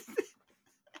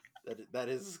 That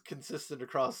is consistent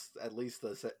across at least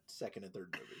the second and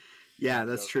third movie. Yeah,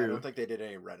 that's true. I don't think they did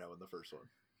any Reno in the first one.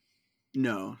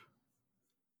 No.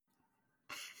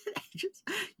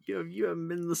 You haven't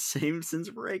been the same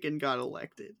since Reagan got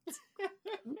elected.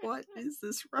 What is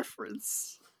this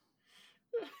reference?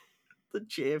 The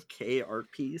JFK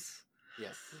art piece?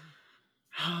 Yes.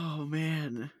 Oh,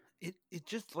 man. It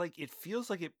just like, it feels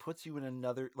like it puts you in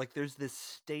another, like there's this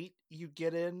state you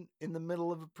get in the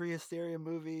middle of a Prehysteria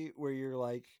movie where you're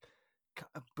like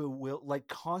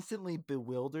constantly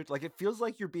bewildered. Like it feels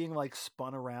like you're being like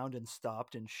spun around and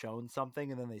stopped and shown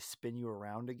something, and then they spin you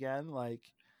around again.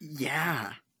 Like,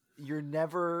 yeah, you're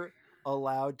never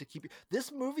allowed to keep.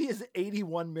 This movie is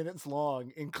 81 minutes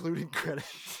long, including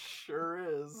credits. Sure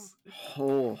is.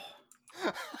 Oh,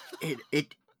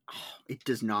 it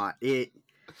does not.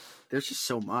 There's just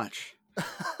so much.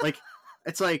 Like,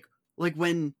 it's like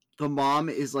when the mom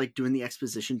is like doing the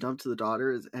exposition dump to the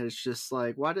daughter, and it's just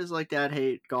like, why does like dad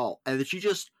hate golf? And then she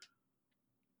just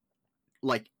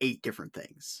like 8 different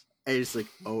things. And it's like,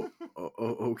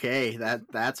 okay,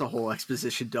 that's a whole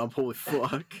exposition dump. Holy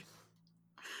fuck!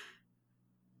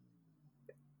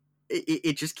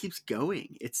 It just keeps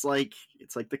going. It's like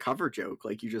the cover joke.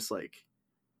 Like, you just like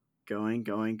going,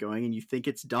 and you think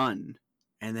it's done,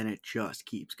 and then it just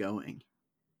keeps going.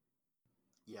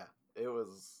 Yeah, it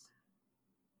was.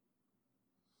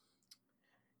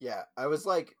 Yeah, I was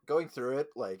like going through it,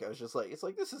 like I was just like, it's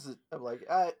like this isn't. I'm like,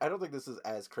 I don't think this is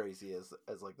as crazy as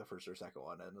like the first or second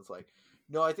one, and it's like,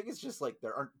 no, I think it's just like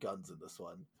there aren't guns in this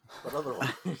one, but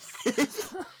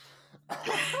otherwise,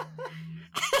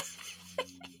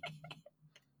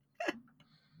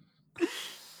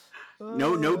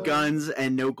 No guns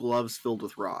and no gloves filled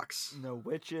with rocks. No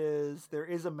witches. There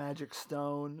is a magic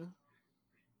stone.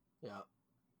 yeah,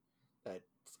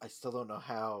 I still don't know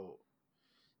how.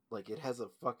 Like it has a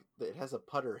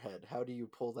putter head. How do you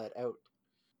pull that out?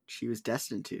 She was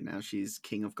destined to. Now she's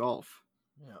king of golf.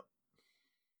 Yeah.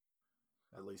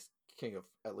 At least king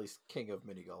of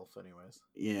mini golf, anyways.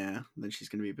 Yeah, then she's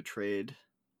going to be betrayed.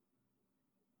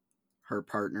 Her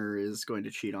partner is going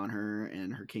to cheat on her,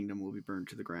 and her kingdom will be burned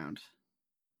to the ground.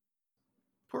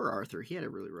 Poor Arthur, he had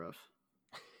it really rough.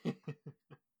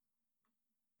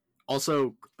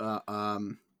 Also,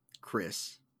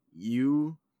 Chris,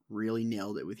 you really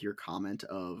nailed it with your comment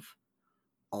of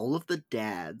all of the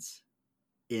dads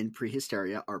in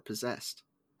Prehysteria are possessed.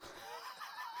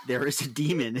 There is a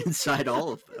demon inside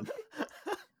all of them.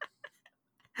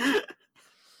 The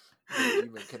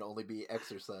demon can only be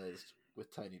exercised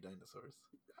with tiny dinosaurs.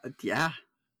 Yeah.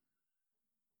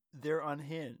 They're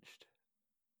unhinged.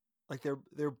 Like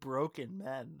they're broken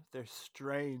men. They're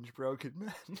strange broken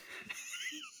men.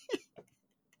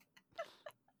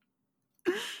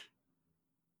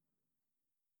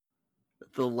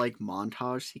 The like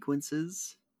montage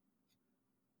sequences.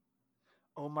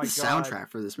 Oh my the god. Soundtrack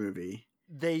for this movie.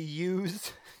 They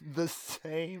used the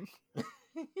same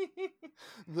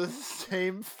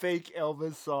fake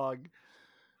Elvis song.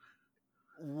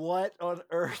 What on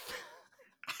earth?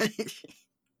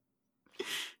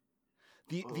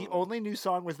 The only new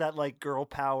song was that like girl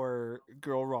power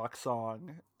girl rock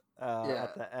song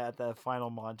at the final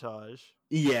montage.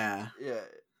 Yeah. Yeah.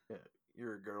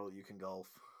 You're a girl, you can golf.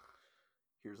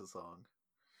 Here's a song.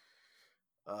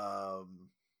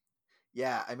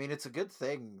 Yeah, I mean it's a good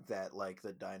thing that like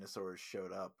the dinosaurs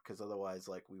showed up, because otherwise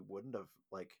like we wouldn't have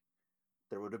like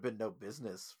there would have been no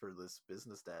business for this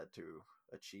business dad to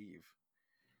achieve.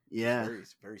 Yeah. Very,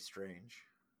 very strange.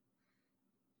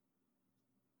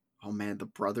 Oh man, the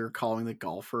brother calling the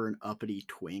golfer an uppity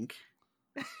twink.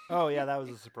 Oh yeah, that was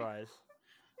a surprise.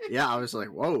 Yeah, I was like,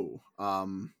 whoa.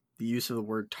 The use of the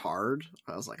word tard.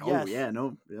 I was like, oh Yes. yeah,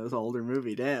 no, it was an older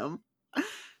movie, damn. The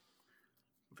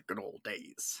good old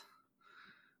days.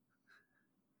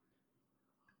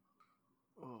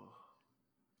 Oh.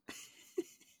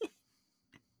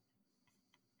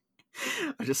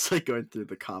 I'm just like going through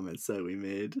the comments that we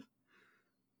made.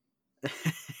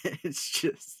 It's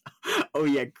just, oh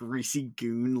yeah, greasy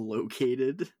goon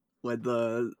located when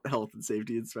the health and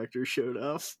safety inspector showed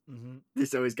up. Mm-hmm.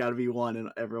 There's always got to be one in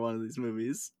every one of these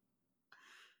movies.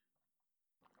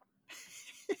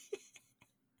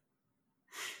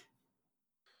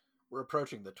 We're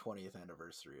approaching the 20th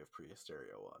anniversary of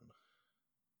Prehysteria 1.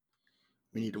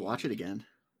 We need to watch it again.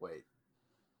 Wait.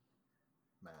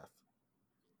 Math.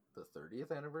 The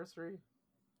 30th anniversary?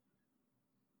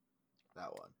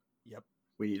 That one. Yep.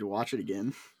 We need to watch it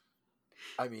again.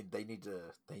 I mean, they need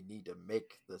to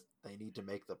make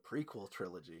the prequel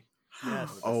trilogy.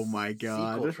 Yes. Oh my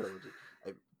god. Sequel trilogy.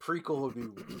 Prequel would be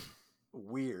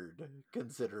weird,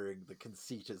 considering the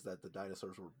conceit is that the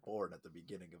dinosaurs were born at the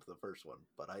beginning of the first one.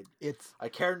 But I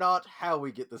care not how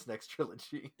we get this next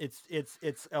trilogy. It's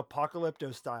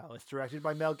Apocalypto style. It's directed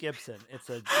by Mel Gibson. It's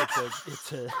a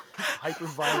hyper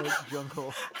violent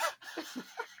jungle.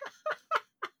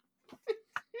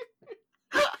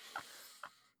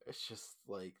 It's just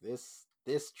like this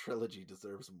trilogy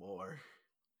deserves more.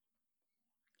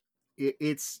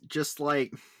 It's just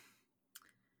like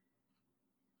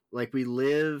we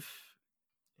live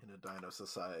in a dino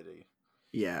society.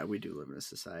 Yeah, we do live in a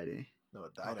society. No, a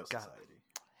dino society.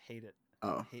 Hate it.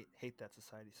 Oh, hate that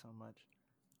society so much.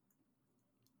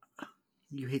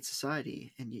 You hate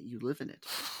society, and yet you live in it.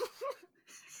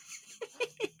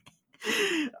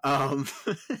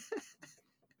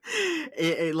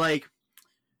 It like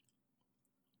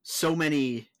so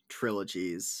many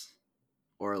trilogies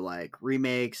or like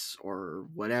remakes or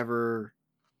whatever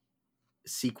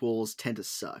sequels tend to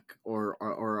suck or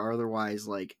otherwise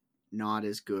like not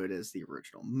as good as the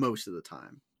original most of the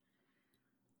time.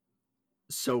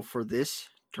 So for this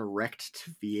direct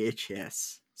to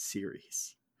VHS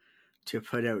series to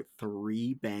put out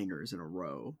 3 bangers in a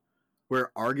row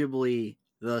where arguably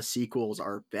the sequels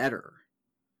are better,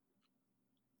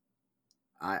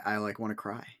 I like want to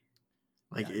cry.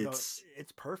 Like it's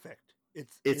perfect.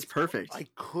 It's perfect. I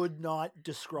could not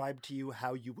describe to you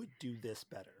how you would do this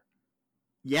better.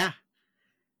 Yeah.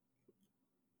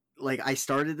 like I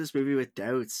started this movie with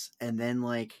doubts, and then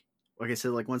like I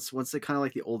said, like once the kind of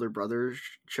like the older brother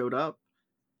showed up,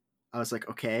 I was like,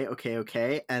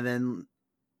 okay, and then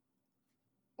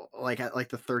like at like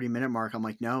the 30-minute mark, I'm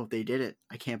like, no, they did it.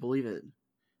 I can't believe it.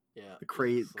 Yeah, The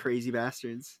crazy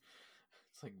bastards.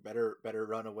 It's like better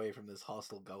run away from this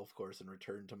hostile golf course and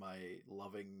return to my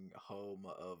loving home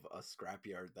of a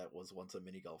scrapyard that was once a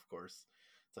mini golf course.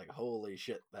 It's like, holy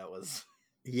shit, that was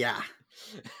Yeah.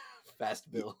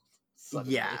 fast build.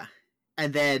 Suddenly. Yeah.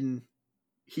 And then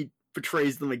he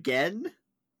betrays them again.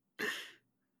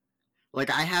 Like,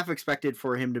 I half expected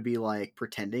for him to be like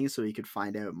pretending so he could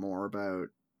find out more about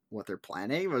what they're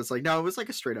planning, but it's like, no, it was like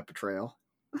a straight up betrayal.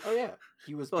 Oh yeah,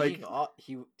 he was Like- being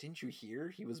he didn't you hear?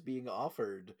 He was being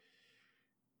offered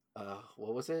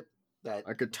what was it? That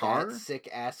A guitar? that sick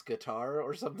ass guitar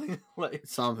or something like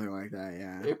Something like that,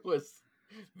 yeah. it was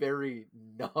very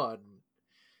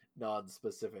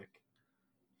non-specific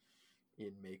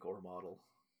in make or model.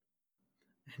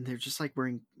 And they're just like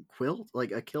wearing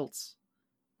kilts.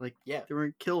 Like, Yeah. they were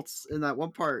in kilts in that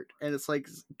one part, and it's like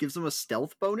gives them a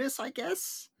stealth bonus, I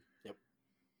guess.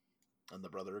 And the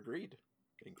brother agreed.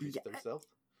 It increased Yeah. their stealth.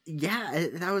 Yeah,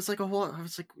 that was like a whole. I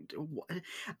was like, what?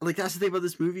 Like that's the thing about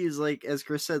this movie is like, as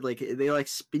Chris said, like they like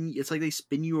spin. It's like they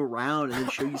spin you around and then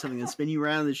show you something, and spin you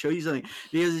around and then show you something,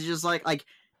 because it's just like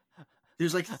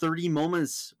there's like 30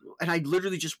 moments, and I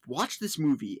literally just watched this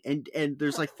movie, and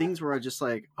there's like things where I just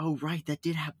like, oh right, that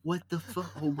did happen. What the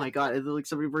fuck? Oh my god! And then like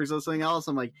somebody brings up something else.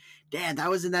 I'm like, damn, that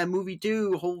was in that movie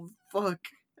too. Oh fuck.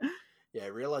 Yeah, I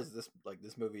realized this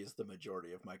movie is the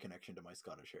majority of my connection to my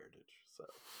Scottish heritage. So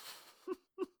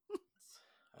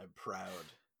I'm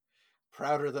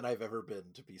prouder than I've ever been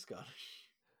to be Scottish.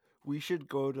 We should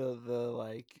go to the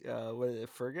what is it,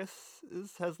 Fergus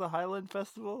has the Highland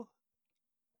Festival.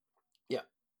 Yeah,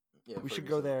 We should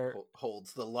go Ferguson there.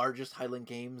 Holds the largest Highland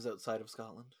Games outside of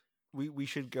Scotland. We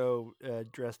should go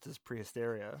dressed as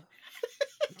Prehysteria.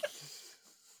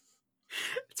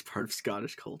 It's part of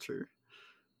Scottish culture.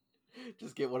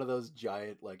 Just get one of those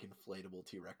giant, like, inflatable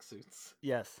T-Rex suits.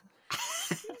 Yes.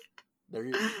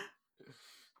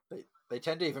 They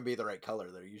tend to even be the right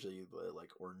color. They're usually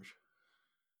like orange.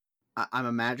 I'm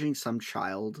imagining some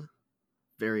child,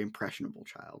 very impressionable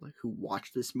child, who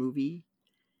watched this movie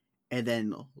and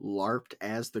then LARPed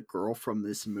as the girl from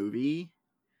this movie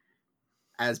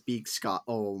as being Scott.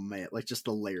 Oh man, like just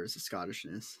the layers of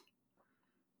Scottishness.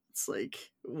 It's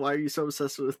like, why are you so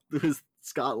obsessed with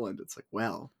Scotland? It's like,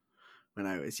 well, when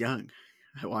I was young,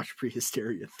 I watched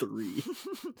Prehysteria 3.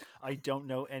 I don't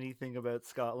know anything about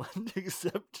Scotland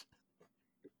except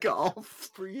Golf.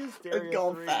 Prehysteria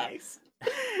Golf 3. facts.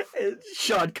 It's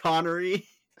Sean Connery.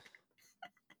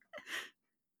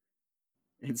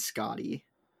 And Scotty.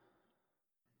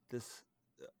 This,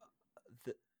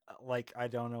 I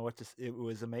don't know what to. It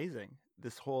was amazing.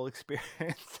 This whole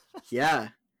experience. Yeah.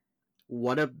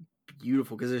 What a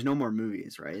beautiful, because there's no more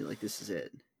movies, right? Like, this is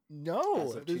it. No,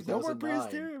 As of there's no more 2009.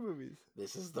 Prehysteria movies.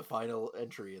 This is the final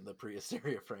entry in the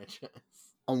Prehysteria franchise.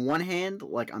 On one hand,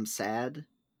 like, I'm sad,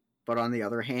 but on the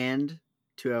other hand,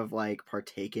 to have, like,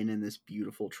 partaken in this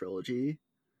beautiful trilogy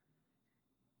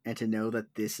and to know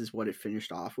that this is what it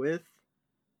finished off with.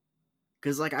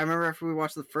 Because, like, I remember after we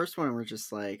watched the first one, we're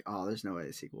just like, oh, there's no way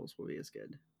the sequels will be as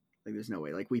good. Like, there's no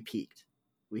way. Like, we peaked.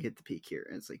 We hit the peak here.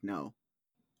 And it's like, no.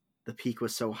 The peak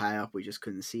was so high up, we just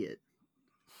couldn't see it.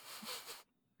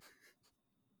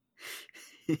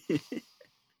 I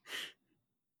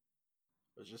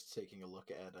was just taking a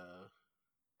look at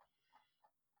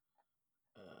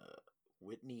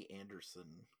Whitney Anderson,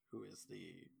 who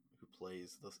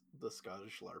plays the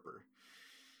Scottish LARPer,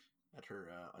 at her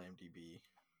IMDb.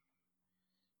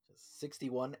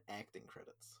 61 acting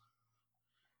credits,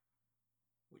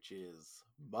 which is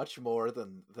much more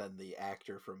than the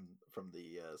actor from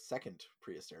the second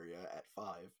Prehysteria at 5,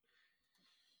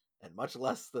 and much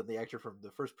less than the actor from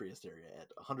the first Prehysteria at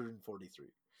 143.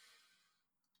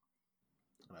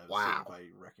 And I was seeing if I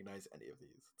recognize any of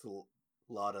these. It's a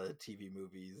lot of TV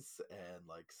movies and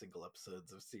like single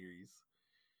episodes of series.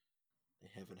 They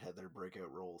haven't had their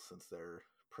breakout role since their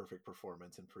perfect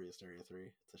performance in Prehysteria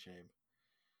 3. It's a shame.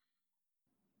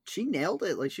 She nailed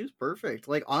it. Like, she was perfect.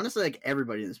 Like, honestly, like,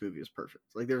 everybody in this movie was perfect.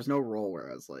 Like, there was no role where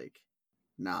I was like,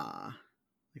 nah.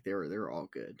 Like, they were all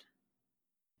good.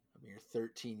 A mere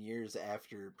 13 years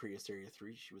after Prehysteria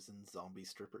 3, she was in Zombie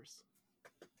Strippers.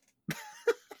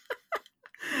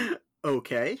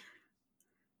 Okay.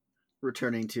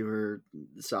 Returning to her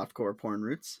softcore porn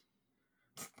roots.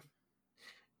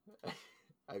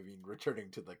 I mean, returning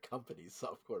to the company's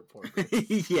softcore porn.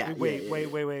 Yeah.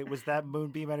 Wait. Was that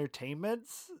Moonbeam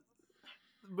Entertainment's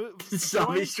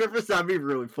Zombie strippers, that'd be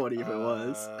really funny if it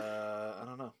was. I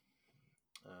don't know.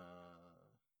 I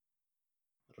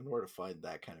don't know where to find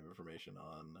that kind of information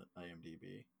on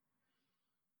IMDb.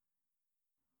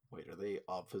 Wait, are they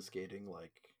obfuscating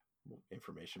like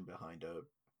information behind a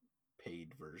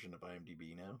paid version of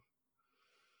IMDb now?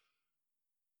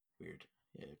 Weird.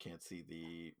 Yeah, I can't see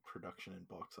the production and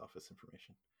box office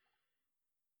information.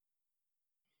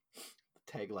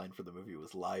 The tagline for the movie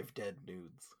was "Live Dead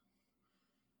Nudes."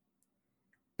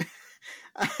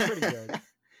 Pretty good.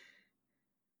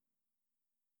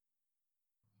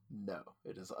 No,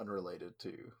 it is unrelated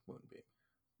to Moonbeam.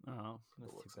 Oh,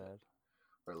 that's too bad.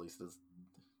 Or at least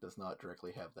does not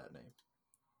directly have that name.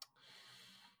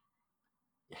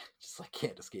 Yeah, just like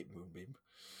can't escape Moonbeam.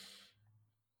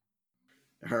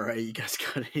 All right, you guys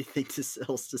got anything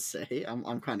else to say?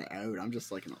 I'm kind of out. I'm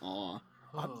just like in awe,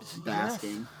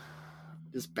 basking,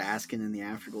 just basking in the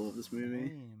afterglow of this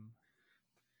movie.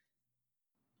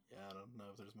 Yeah, I don't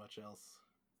know if there's much else.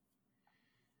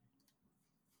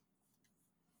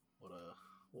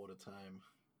 What a time.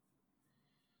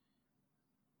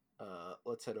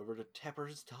 Let's head over to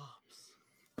Tepper's Tops.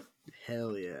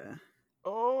 Hell yeah.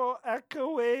 Oh,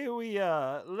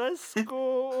 Akawawea, let's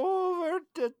go over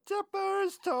to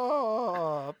Tepper's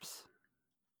Tops.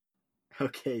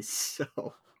 Okay,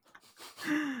 so.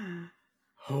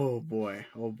 Oh boy.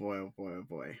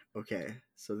 Okay,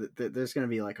 so there's gonna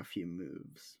be like a few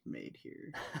moves made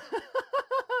here.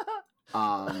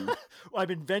 Well, I'm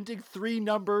inventing 3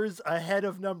 numbers ahead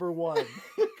of number 1.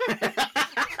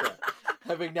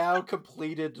 Having now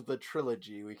completed the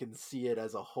trilogy, we can see it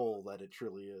as a whole that it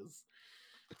truly is.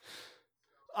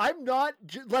 I'm not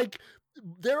like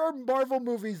there are Marvel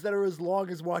movies that are as long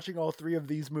as watching all 3 of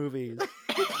these movies.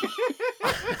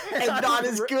 And not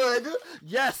as good.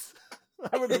 Yes.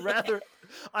 I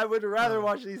would rather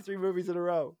watch these 3 movies in a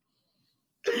row.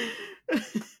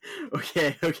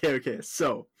 Okay.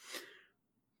 So,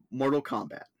 Mortal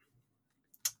Kombat.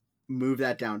 Move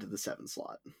that down to the 7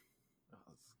 slot. Oh,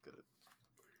 that's good.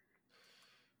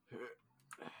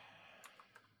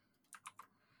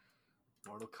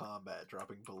 Mortal Kombat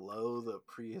dropping below the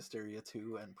Prehysteria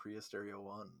 2 and Prehysteria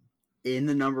 1. In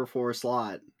the number 4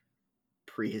 slot,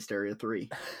 Prehysteria 3.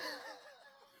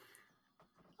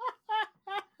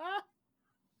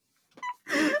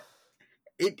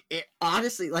 It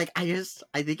honestly, like, I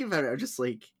think about it, I'm just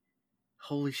like,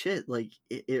 holy shit, like,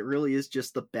 it really is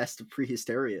just the best of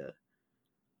Prehysteria.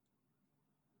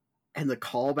 And the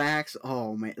callbacks,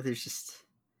 oh man, there's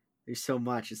so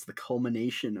much. It's the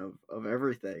culmination of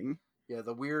everything. Yeah,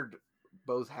 the weird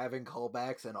both having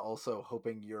callbacks and also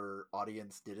hoping your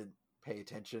audience didn't pay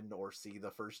attention or see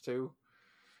the first 2.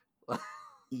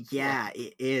 Yeah,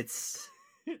 it's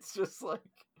just like,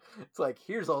 it's like,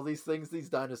 here's all these things these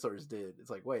dinosaurs did. It's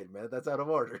like, wait a minute, that's out of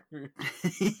order.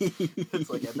 It's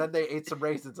like, and then they ate some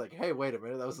raisins. Like, hey, wait a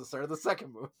minute, that was the start of the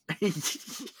second movie.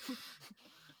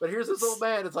 But here's this old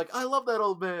man. It's like, I love that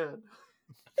old man.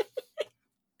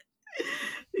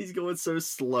 He's going so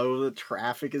slow. The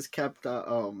traffic is kept up.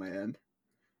 Oh man,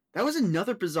 that was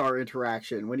another bizarre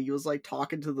interaction when he was like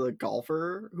talking to the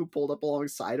golfer who pulled up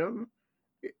alongside him,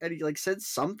 and he like said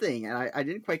something, and I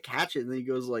didn't quite catch it. And then he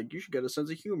goes like, "You should get a sense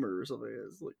of humor" or something.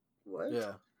 It's like, what?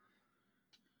 Yeah.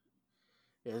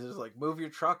 Yeah, it's just like, move your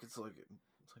truck. It's like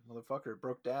motherfucker, it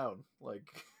broke down. Like,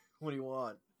 what do you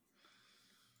want?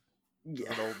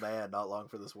 Yeah. An old man, not long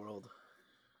for this world.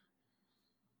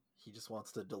 He just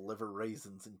wants to deliver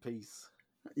raisins in peace.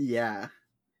 Yeah.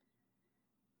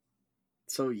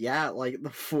 So yeah, like the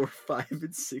 4, 5,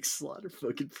 and 6 slot are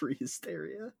fucking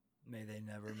Prehysteria. May they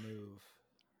never move.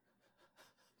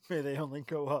 May they only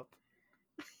go up.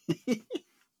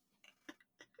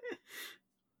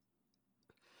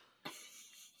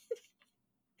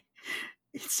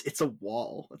 It's a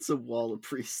wall. It's a wall of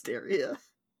Prehysteria.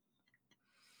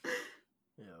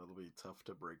 Yeah, it'll be tough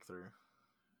to break through.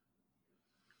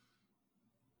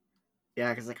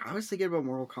 Yeah, because like I was thinking about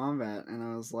Mortal Kombat, and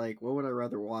I was like, what would I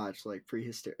rather watch? Like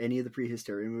any of the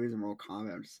Prehysteria movies or Mortal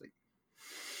Kombat? I'm just like,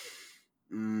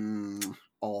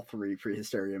 all 3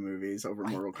 Prehysteria movies over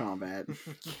Mortal Kombat.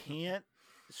 Can't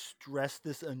stress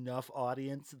this enough,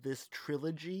 audience. This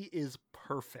trilogy is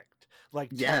perfect.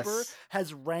 Like, Yes. Tepper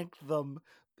has ranked them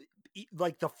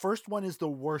like the first one is the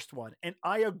worst one, and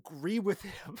I agree with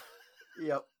him.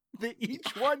 Yep. That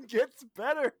each one gets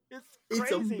better. It's crazy.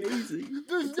 It's amazing.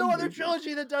 There's It's no other amazing.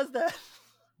 trilogy that does that.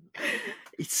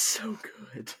 It's so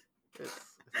good. It's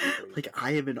crazy. Like,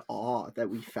 I am in awe that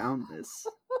we found this.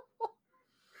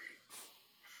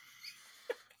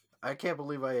 I can't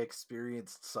believe I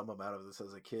experienced some amount of this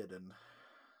as a kid, and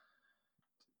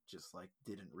just like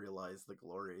didn't realize the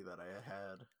glory that I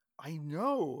had. I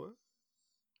know.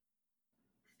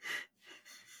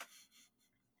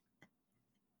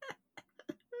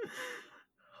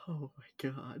 Oh my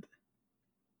god.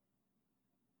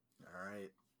 All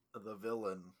right, the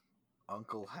villain,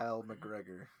 Uncle Hal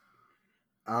McGregor.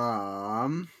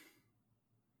 I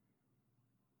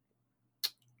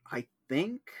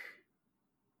think,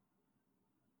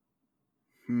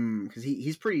 because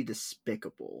he's pretty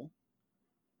despicable.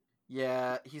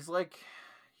 Yeah, he's like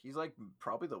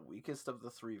probably the weakest of the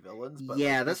three villains. But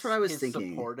Yeah, like, that's what I was his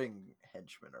thinking. Supporting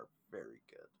henchmen are very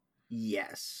good.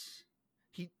 Yes.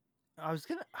 I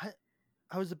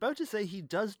was about to say he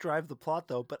does drive the plot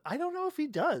though, but I don't know if he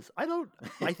does.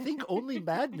 I think only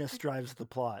madness drives the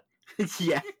plot.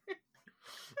 Yeah.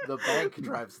 The bank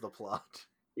drives the plot,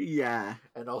 Yeah.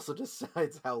 and also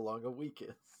decides how long a week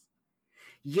is.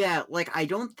 Yeah, like I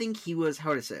don't think he was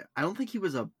I don't think he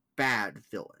was a bad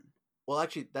villain. Well,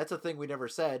 actually, that's a thing we never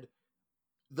said.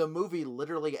 The movie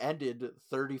literally ended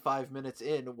 35 minutes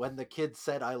in when the kid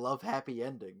said, "I love happy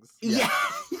endings." Yeah.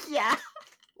 Yeah.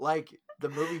 Like, the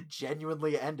movie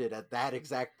genuinely ended at that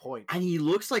exact point. And he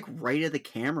looks like right at the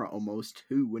camera almost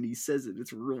too when he says it.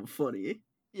 It's real funny.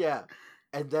 Yeah.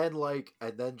 And then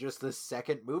just the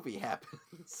second movie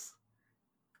happens.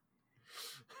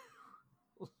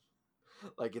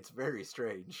 Like, it's very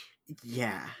strange.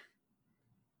 Yeah.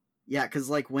 Yeah, because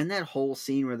like when that whole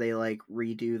scene where they like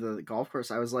redo the golf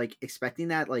course, I was like expecting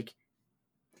that like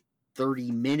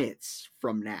 30 minutes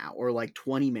from now or like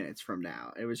 20 minutes from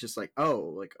now. It was just like,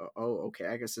 oh, okay,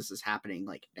 I guess this is happening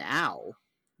like now.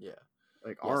 Yeah.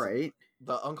 Like, Yeah, all so right.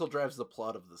 the uncle drives the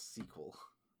plot of the sequel,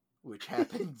 which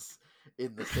happens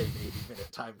in the same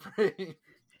 80-minute time frame.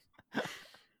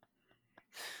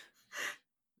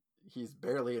 He's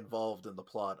barely involved in the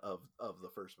plot of the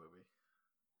first movie.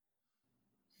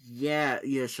 Yeah,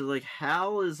 so like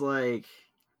Hal is like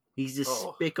he's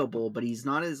despicable, but he's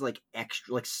not as like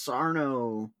extra. Like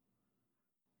Sarno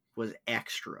was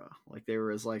extra. Like there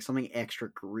was like something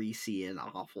extra greasy and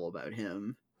awful about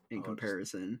him in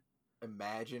comparison.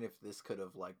 Imagine if this could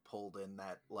have like pulled in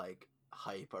that like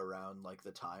hype around like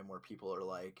the time where people are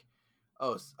like,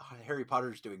 "Oh, Harry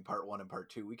Potter's doing part 1 and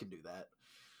part 2. We can do that."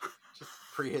 Just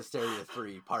Prehysteria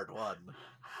 3 part 1.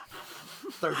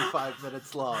 35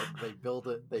 minutes long. They build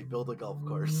a golf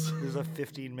course. There's a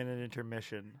 15-minute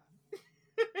intermission.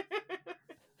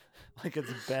 Like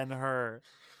it's Ben-Hur.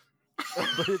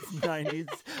 But it's 90s.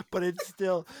 But it's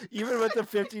still, even with the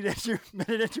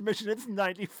 15-minute intermission, it's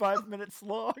 95 minutes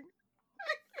long.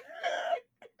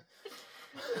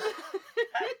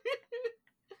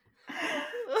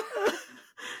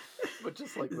 But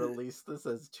just like release this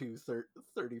as two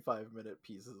 35-minute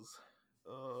pieces.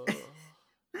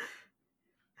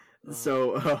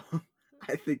 So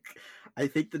I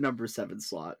think the number 7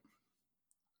 slot.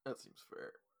 That seems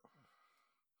fair.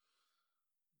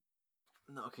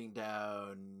 Knocking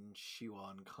down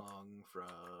Shiwan Kong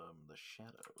from the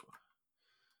Shadow.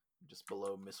 Just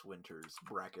below Miss Winter's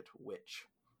bracket witch.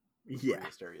 Yeah.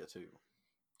 Hysteria 2.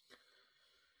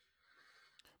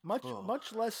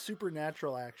 Much less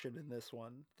supernatural action in this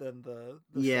one than the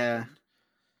yeah.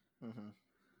 Mm-hmm.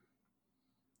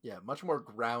 Yeah, much more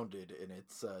grounded in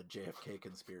its JFK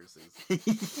conspiracies.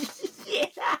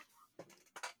 Yeah.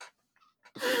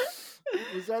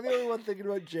 Was I the only one thinking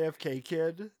about JFK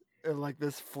Kid? And like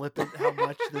this flippant, how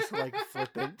much this like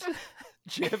flippant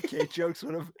JFK jokes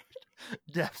would have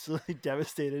absolutely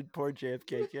devastated poor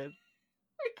JFK Kid.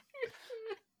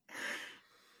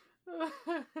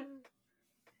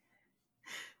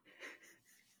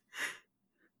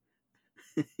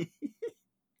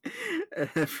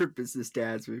 For business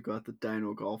dads, we've got the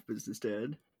Dino Golf business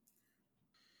dad.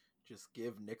 Just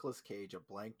give Nicolas Cage a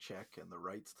blank check and the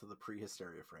rights to the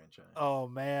Prehysteria franchise. Oh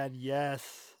man,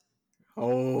 yes.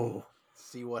 Oh,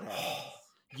 see what happens.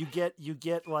 You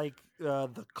get like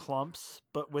the clumps,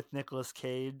 but with Nicolas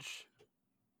Cage.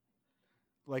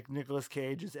 Like Nicolas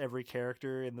Cage is every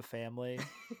character in the family,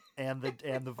 and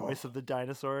the voice of the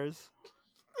dinosaurs.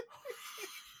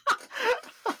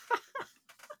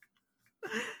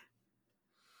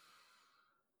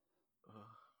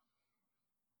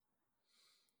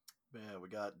 Man, we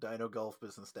got Dino Golf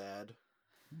business dad.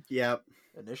 Yep.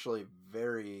 Initially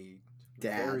very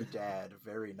dad,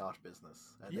 very not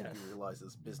business. And then he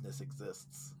realizes business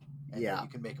exists. And yeah. that you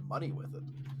can make money with it.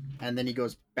 And then he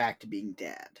goes back to being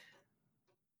dad.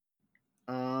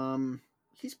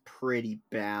 He's pretty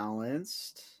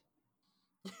balanced.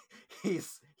 He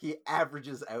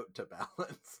averages out to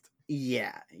balanced.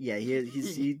 Yeah,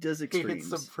 he does extremes. He hits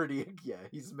some pretty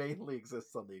he mainly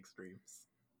exists on the extremes.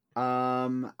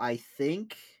 I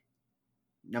think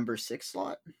number 6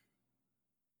 slot.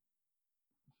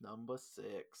 Number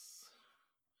 6.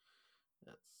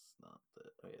 That's not the.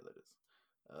 Oh yeah, that is.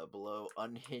 Below,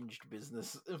 unhinged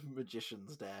business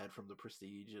magician's dad from The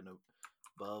Prestige, and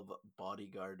above,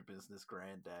 bodyguard business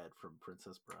granddad from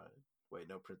Princess Bride. Wait,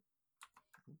 no,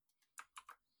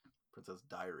 Princess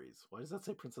Diaries. Why does that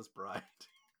say Princess Bride?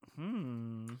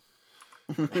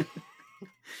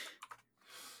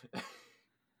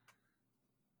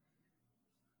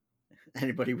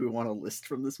 Anybody we want to list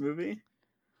from this movie?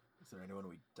 Is there anyone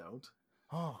we don't?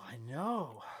 Oh, I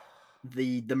know.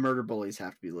 The murder bullies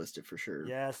have to be listed for sure.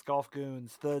 Yes, Golf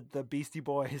Goons, the Beastie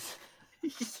Boys.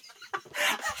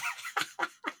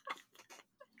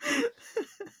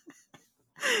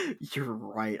 You're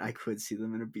right. I could see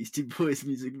them in a Beastie Boys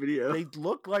music video. They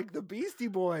look like the Beastie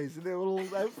Boys in their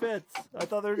little outfits. I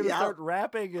thought they were going to start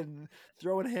rapping and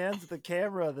throwing hands at the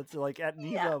camera that's like at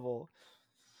knee level.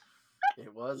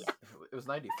 It was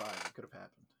 95. It could have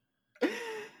happened.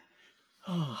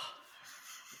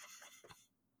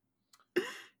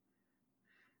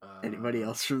 Anybody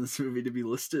else from this movie to be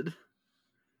listed?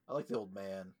 I like the old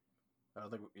man. I don't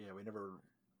think. We never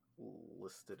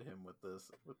listed him with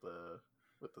the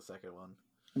second one.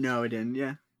 No, I didn't.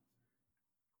 Yeah.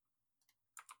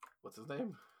 What's his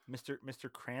name?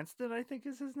 Mr. Cranston, I think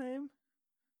is his name.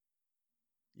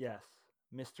 Yes,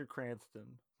 Mr.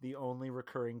 Cranston, the only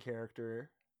recurring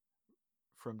character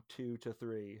from 2 to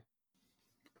 3.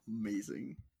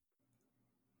 Amazing.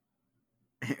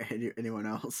 Anyone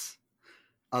else?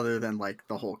 Other than like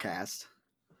the whole cast.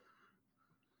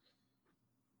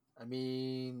 I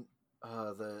mean,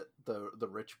 the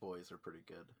rich boys are pretty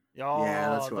good. Oh, yeah,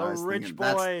 that's what the I was rich thinking.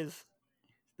 boys.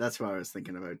 That's what I was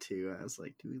thinking about too. I was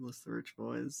like, do we list the rich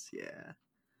boys? Yeah.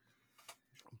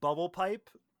 Bubble Pipe,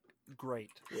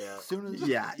 great. Yeah. As soon as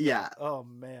yeah. Oh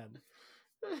man.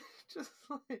 Just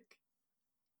like,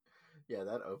 yeah,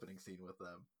 that opening scene with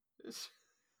them.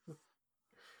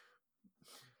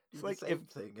 It's like the same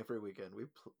thing every weekend. We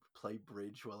play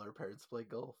bridge while our parents play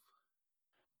golf.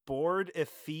 Bored,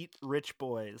 effete rich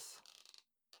boys.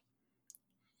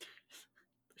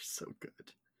 They're so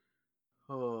good.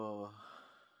 Oh.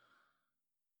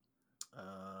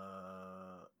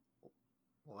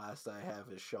 Last I have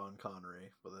is Sean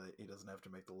Connery, but he doesn't have to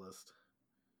make the list.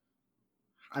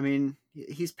 I mean,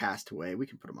 he's passed away. We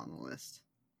can put him on the list.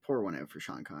 Pour one out for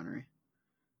Sean Connery.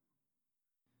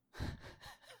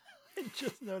 I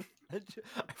just noticed. I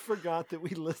forgot that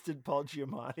we listed Paul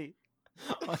Giamatti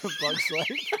on A Bug's Life.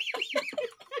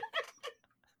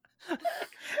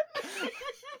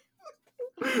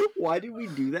 Why did we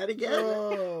do that again?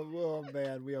 Oh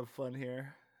man, we have fun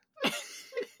here.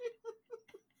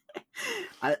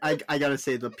 I gotta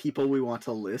say, the people we want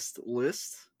to list,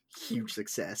 huge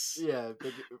success. Yeah,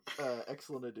 big,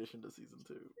 excellent addition to season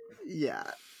 2. Yeah.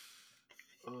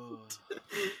 Oh,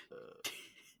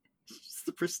 Just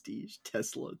The Prestige,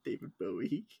 Tesla, David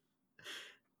Bowie,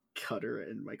 Cutter,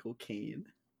 and Michael Caine.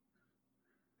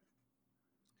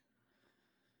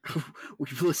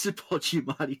 We've listed Paul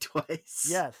Giamatti twice.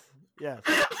 Yes.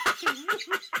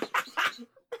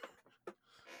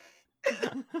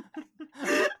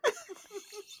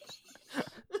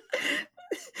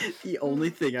 The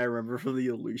only thing I remember from The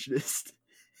Illusionist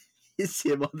is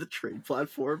him on the train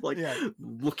platform, like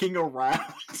looking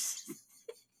around.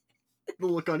 The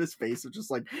look on his face was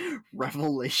just like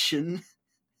revelation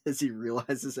as he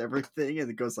realizes everything, and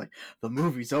it goes like, "The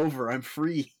movie's over. I'm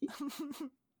free."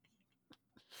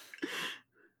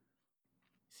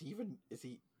 Is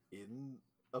he in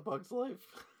A Bug's Life?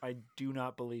 I do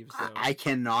not believe so. I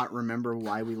cannot remember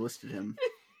why we listed him.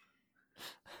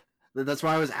 That's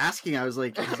why I was asking. I was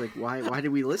like, why did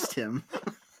we list him?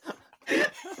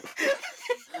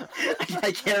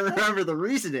 I can't remember the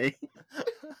reasoning.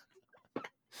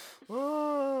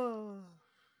 Oh.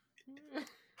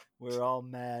 We're all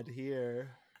mad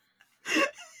here.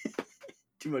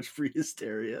 Too much free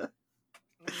hysteria.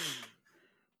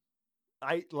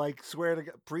 I swear to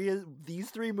God, these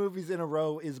 3 movies in a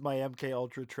row is my MK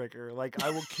Ultra trigger. Like,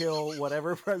 I will kill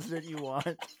whatever president you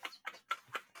want.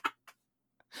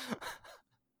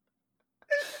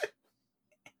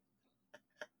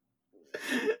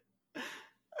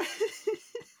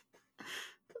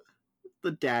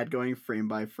 The dad going frame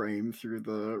by frame through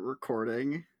the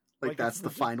recording. Like that's the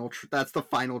final. That's the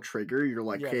final trigger. You're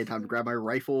like, okay, time to grab my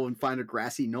rifle and find a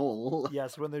grassy knoll.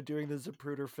 Yes, when they're doing the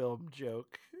Zapruder film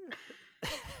joke.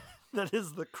 That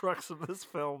is the crux of this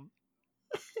film.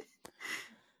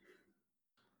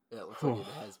 Yeah, it looks like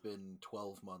it has been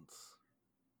 12 months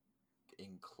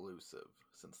inclusive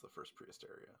since the first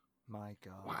Pre-Hysteria. My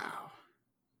God. Wow.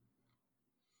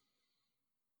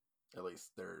 At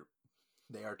least they're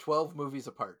They are 12 movies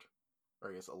apart,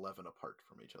 or I guess 11 apart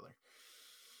from each other.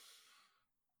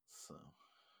 So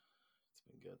it's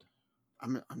been good.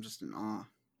 I'm just in awe,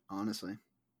 honestly.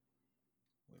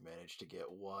 We managed to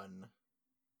get one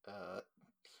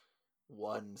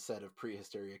set of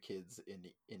Prehysteria kids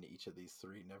in each of these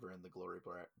three Never in the Glory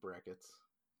brackets.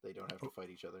 They don't have to fight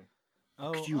each other.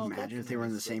 Oh, Could you imagine that's if they were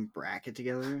in the nice. same bracket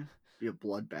together? It'd be a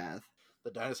bloodbath. The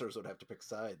dinosaurs would have to pick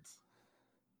sides.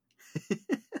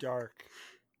 Dark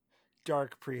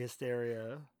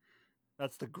Prehysteria.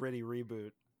 That's the gritty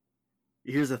reboot.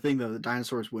 Here's the thing, though: the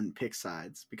dinosaurs wouldn't pick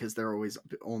sides because they're always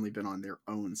only been on their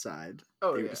own side.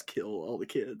 Oh, They would yeah. just kill all the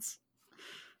kids.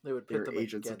 They would They're pit them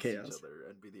agents of against chaos. each other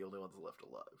and be the only ones left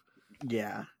alive.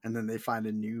 Yeah, and then they find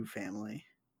a new family.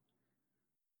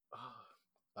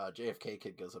 JFK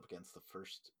kid goes up against the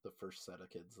first set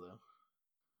of kids, though.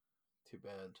 Too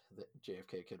bad that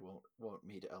JFK kid won't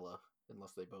meet Ella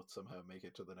unless they both somehow make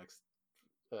it to the next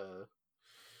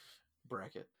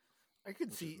bracket. I could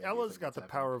Which is see maybe a Ella's thing got that's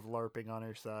the power of LARPing on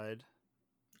her side.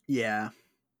 Yeah.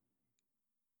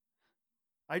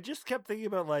 I just kept thinking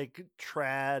about like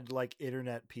trad like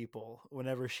internet people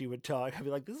whenever she would talk. I'd be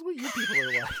like, this is what you people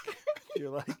are like. You're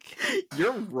like,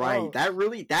 You're right. Oh.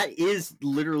 That is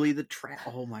literally the trap.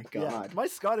 Oh my yeah, god. my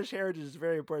Scottish heritage is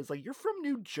very important. It's like, you're from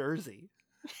New Jersey.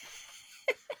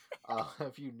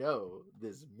 If you know,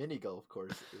 this mini golf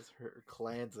course is her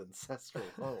clan's ancestral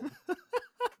home.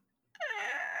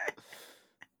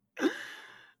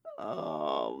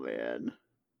 Oh man.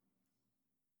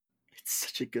 It's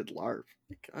such a good LARP.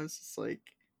 Like, I was just like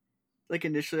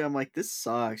initially I'm like, this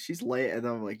sucks. She's late, and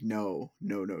then I'm like, no,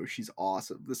 she's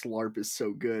awesome. This LARP is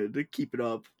so good. Keep it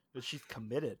up. But she's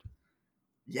committed.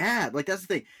 Yeah, like that's the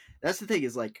thing. That's the thing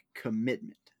is like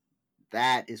commitment.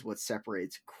 That is what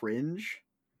separates cringe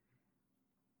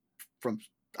from,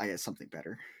 I guess, something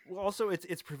better. Well, also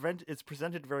it's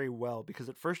presented very well because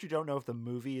at first you don't know if the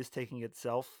movie is taking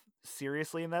itself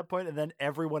seriously in that point, and then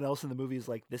everyone else in the movie is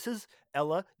like, "This is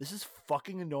Ella. This is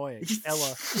fucking annoying.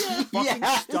 Ella, fucking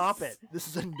Yes! stop it. This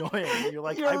is annoying." And you're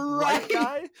like, You're "I'm right,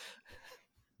 guy."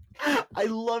 I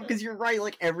love, because you're right.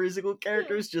 Like every single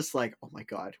character is just like, "Oh my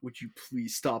god, would you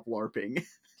please stop LARPing?" Do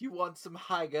you want some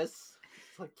haggis?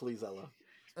 It's like, please, Ella.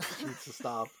 This needs to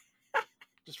stop.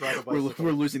 Just ride a bicycle.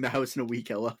 We're losing the house in a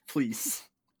week, Ella. Please,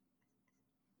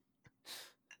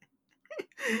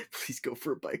 please go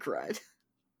for a bike ride.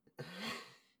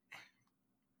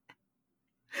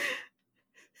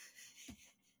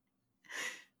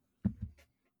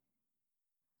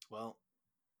 Well,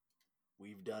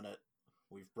 we've done it.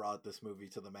 We've brought this movie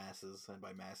to the masses, and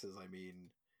by masses I mean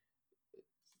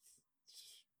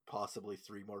possibly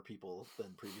 3 more people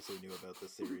than previously knew about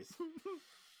this series.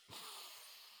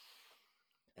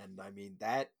 And I mean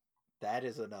that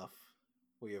is enough.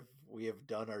 We have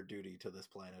done our duty to this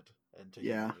planet and to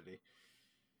humanity.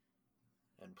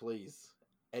 And please,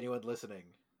 anyone listening,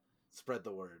 spread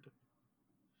the word.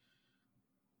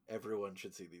 Everyone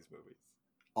should see these movies.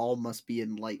 All must be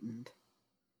enlightened.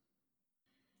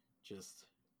 Just,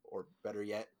 or better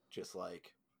yet, just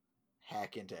like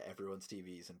hack into everyone's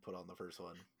TVs and put on the first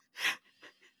one.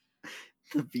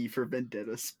 The V for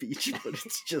Vendetta speech, but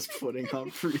it's just putting on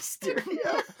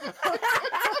Prehysteria.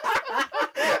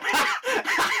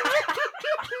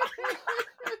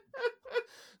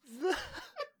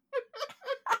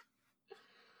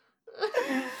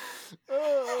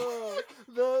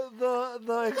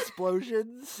 The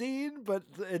explosion scene, but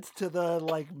it's to the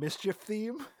like mischief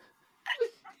theme.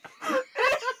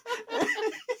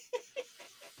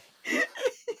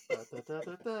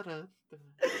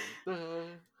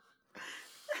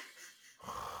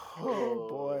 Oh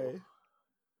boy.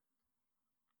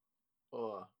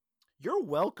 Oh. You're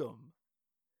welcome,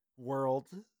 world.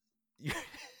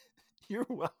 You're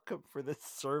welcome for this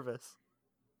service.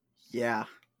 Yeah.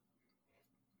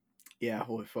 Yeah,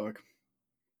 holy fuck.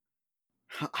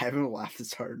 I haven't laughed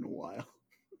this hard in a while.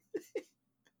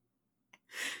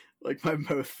 Like, my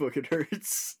mouth fucking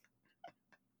hurts. I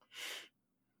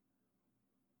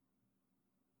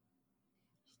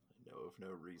know of no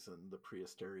reason the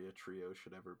Prehysteria trio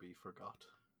should ever be forgot.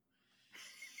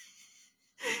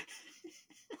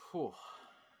 Whew.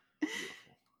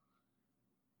 Beautiful.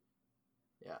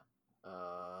 Yeah.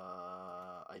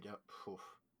 I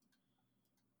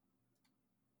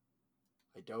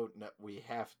don't know.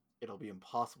 It'll be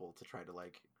impossible to try to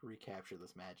like recapture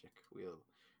this magic.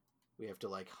 We have to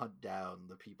like hunt down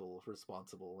the people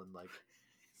responsible and like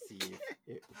see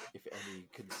if any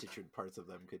constituent parts of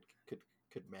them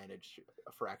could manage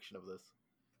a fraction of this.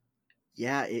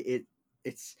 Yeah,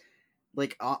 it's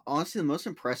like honestly the most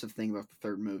impressive thing about the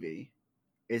third movie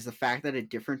is the fact that a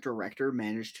different director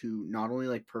managed to not only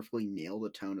like perfectly nail the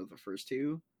tone of the first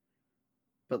two,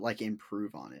 but like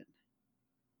improve on it.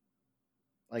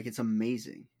 Like, it's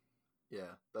amazing.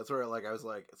 Yeah, that's where like I was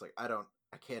like, it's like I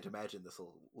can't imagine this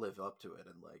will live up to it,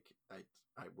 and like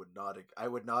I would not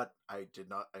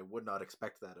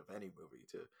expect that of any movie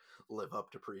to live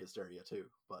up to Prehysteria 2,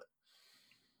 but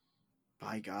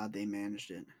by God, they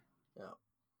managed it. yeah.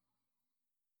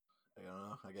 I don't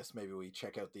know. I guess maybe we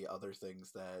check out the other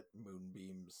things that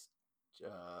Moonbeam's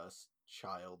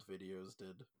child videos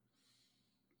did.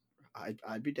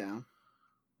 I'd be down.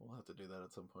 We'll have to do that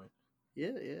at some point.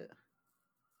 Yeah.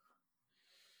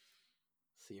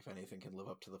 See if anything can live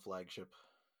up to the flagship.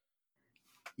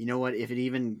 You know what? If it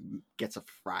even gets a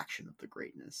fraction of the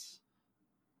greatness,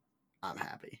 I'm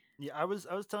happy. Yeah, I was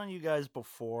telling you guys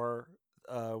before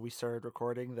we started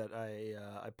recording that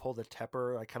I pulled a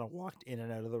Tepper. I kind of walked in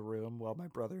and out of the room while my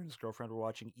brother and his girlfriend were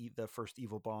watching the first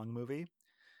Evil Bong movie.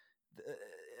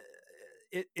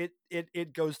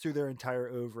 It goes through their entire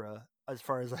oeuvre, as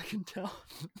far as I can tell.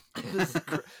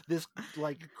 this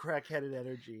like crackheaded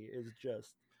energy is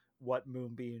just what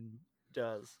Moonbeam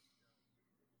does.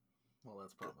 Well,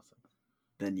 that's promising.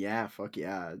 Then yeah, fuck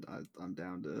yeah, I'm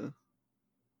down to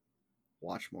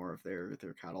watch more of their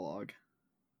catalog.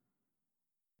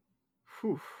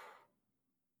 Whew.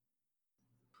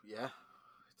 Yeah,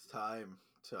 it's time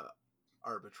to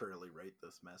arbitrarily rate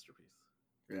this masterpiece.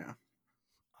 Yeah.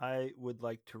 I would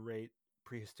like to rate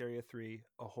Prehysteria 3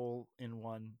 a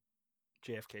hole-in-one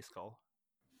JFK skull.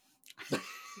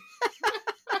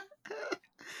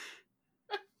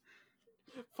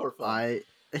 For fun.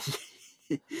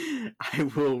 I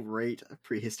will rate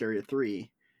Prehysteria 3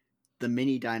 the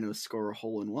mini dinos score a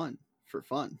hole-in-one for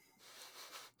fun.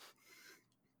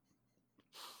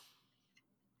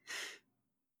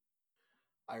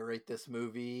 I rate this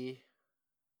movie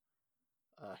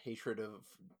a hatred of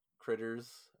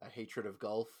critters, a hatred of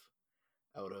golf,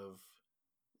 out of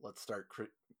let's start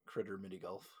critter mini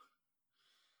golf.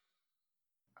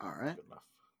 All right. Good enough.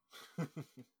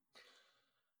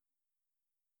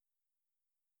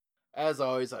 As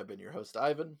always, I've been your host,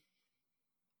 Ivan.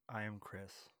 I am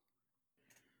Chris.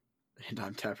 And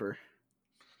I'm Tepper.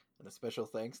 And a special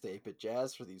thanks to 8-Bit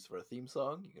Jazz for the use of our theme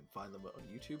song. You can find them on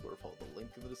YouTube or follow the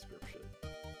link in the description.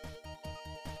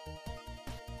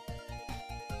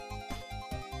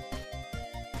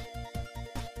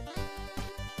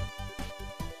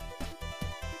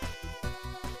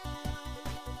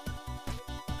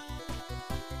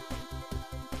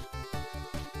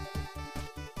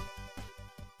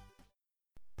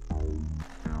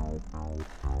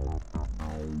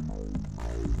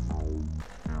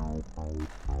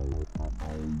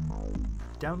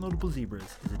 Downloadable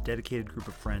Zebras is a dedicated group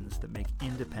of friends that make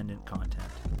independent content.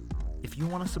 If you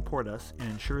want to support us and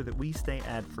ensure that we stay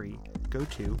ad-free, go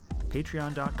to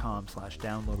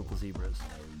patreon.com/downloadablezebras.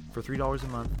 For $3 a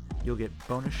month, you'll get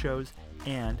bonus shows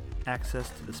and access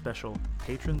to the special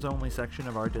patrons-only section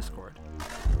of our Discord.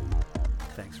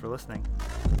 Thanks for listening.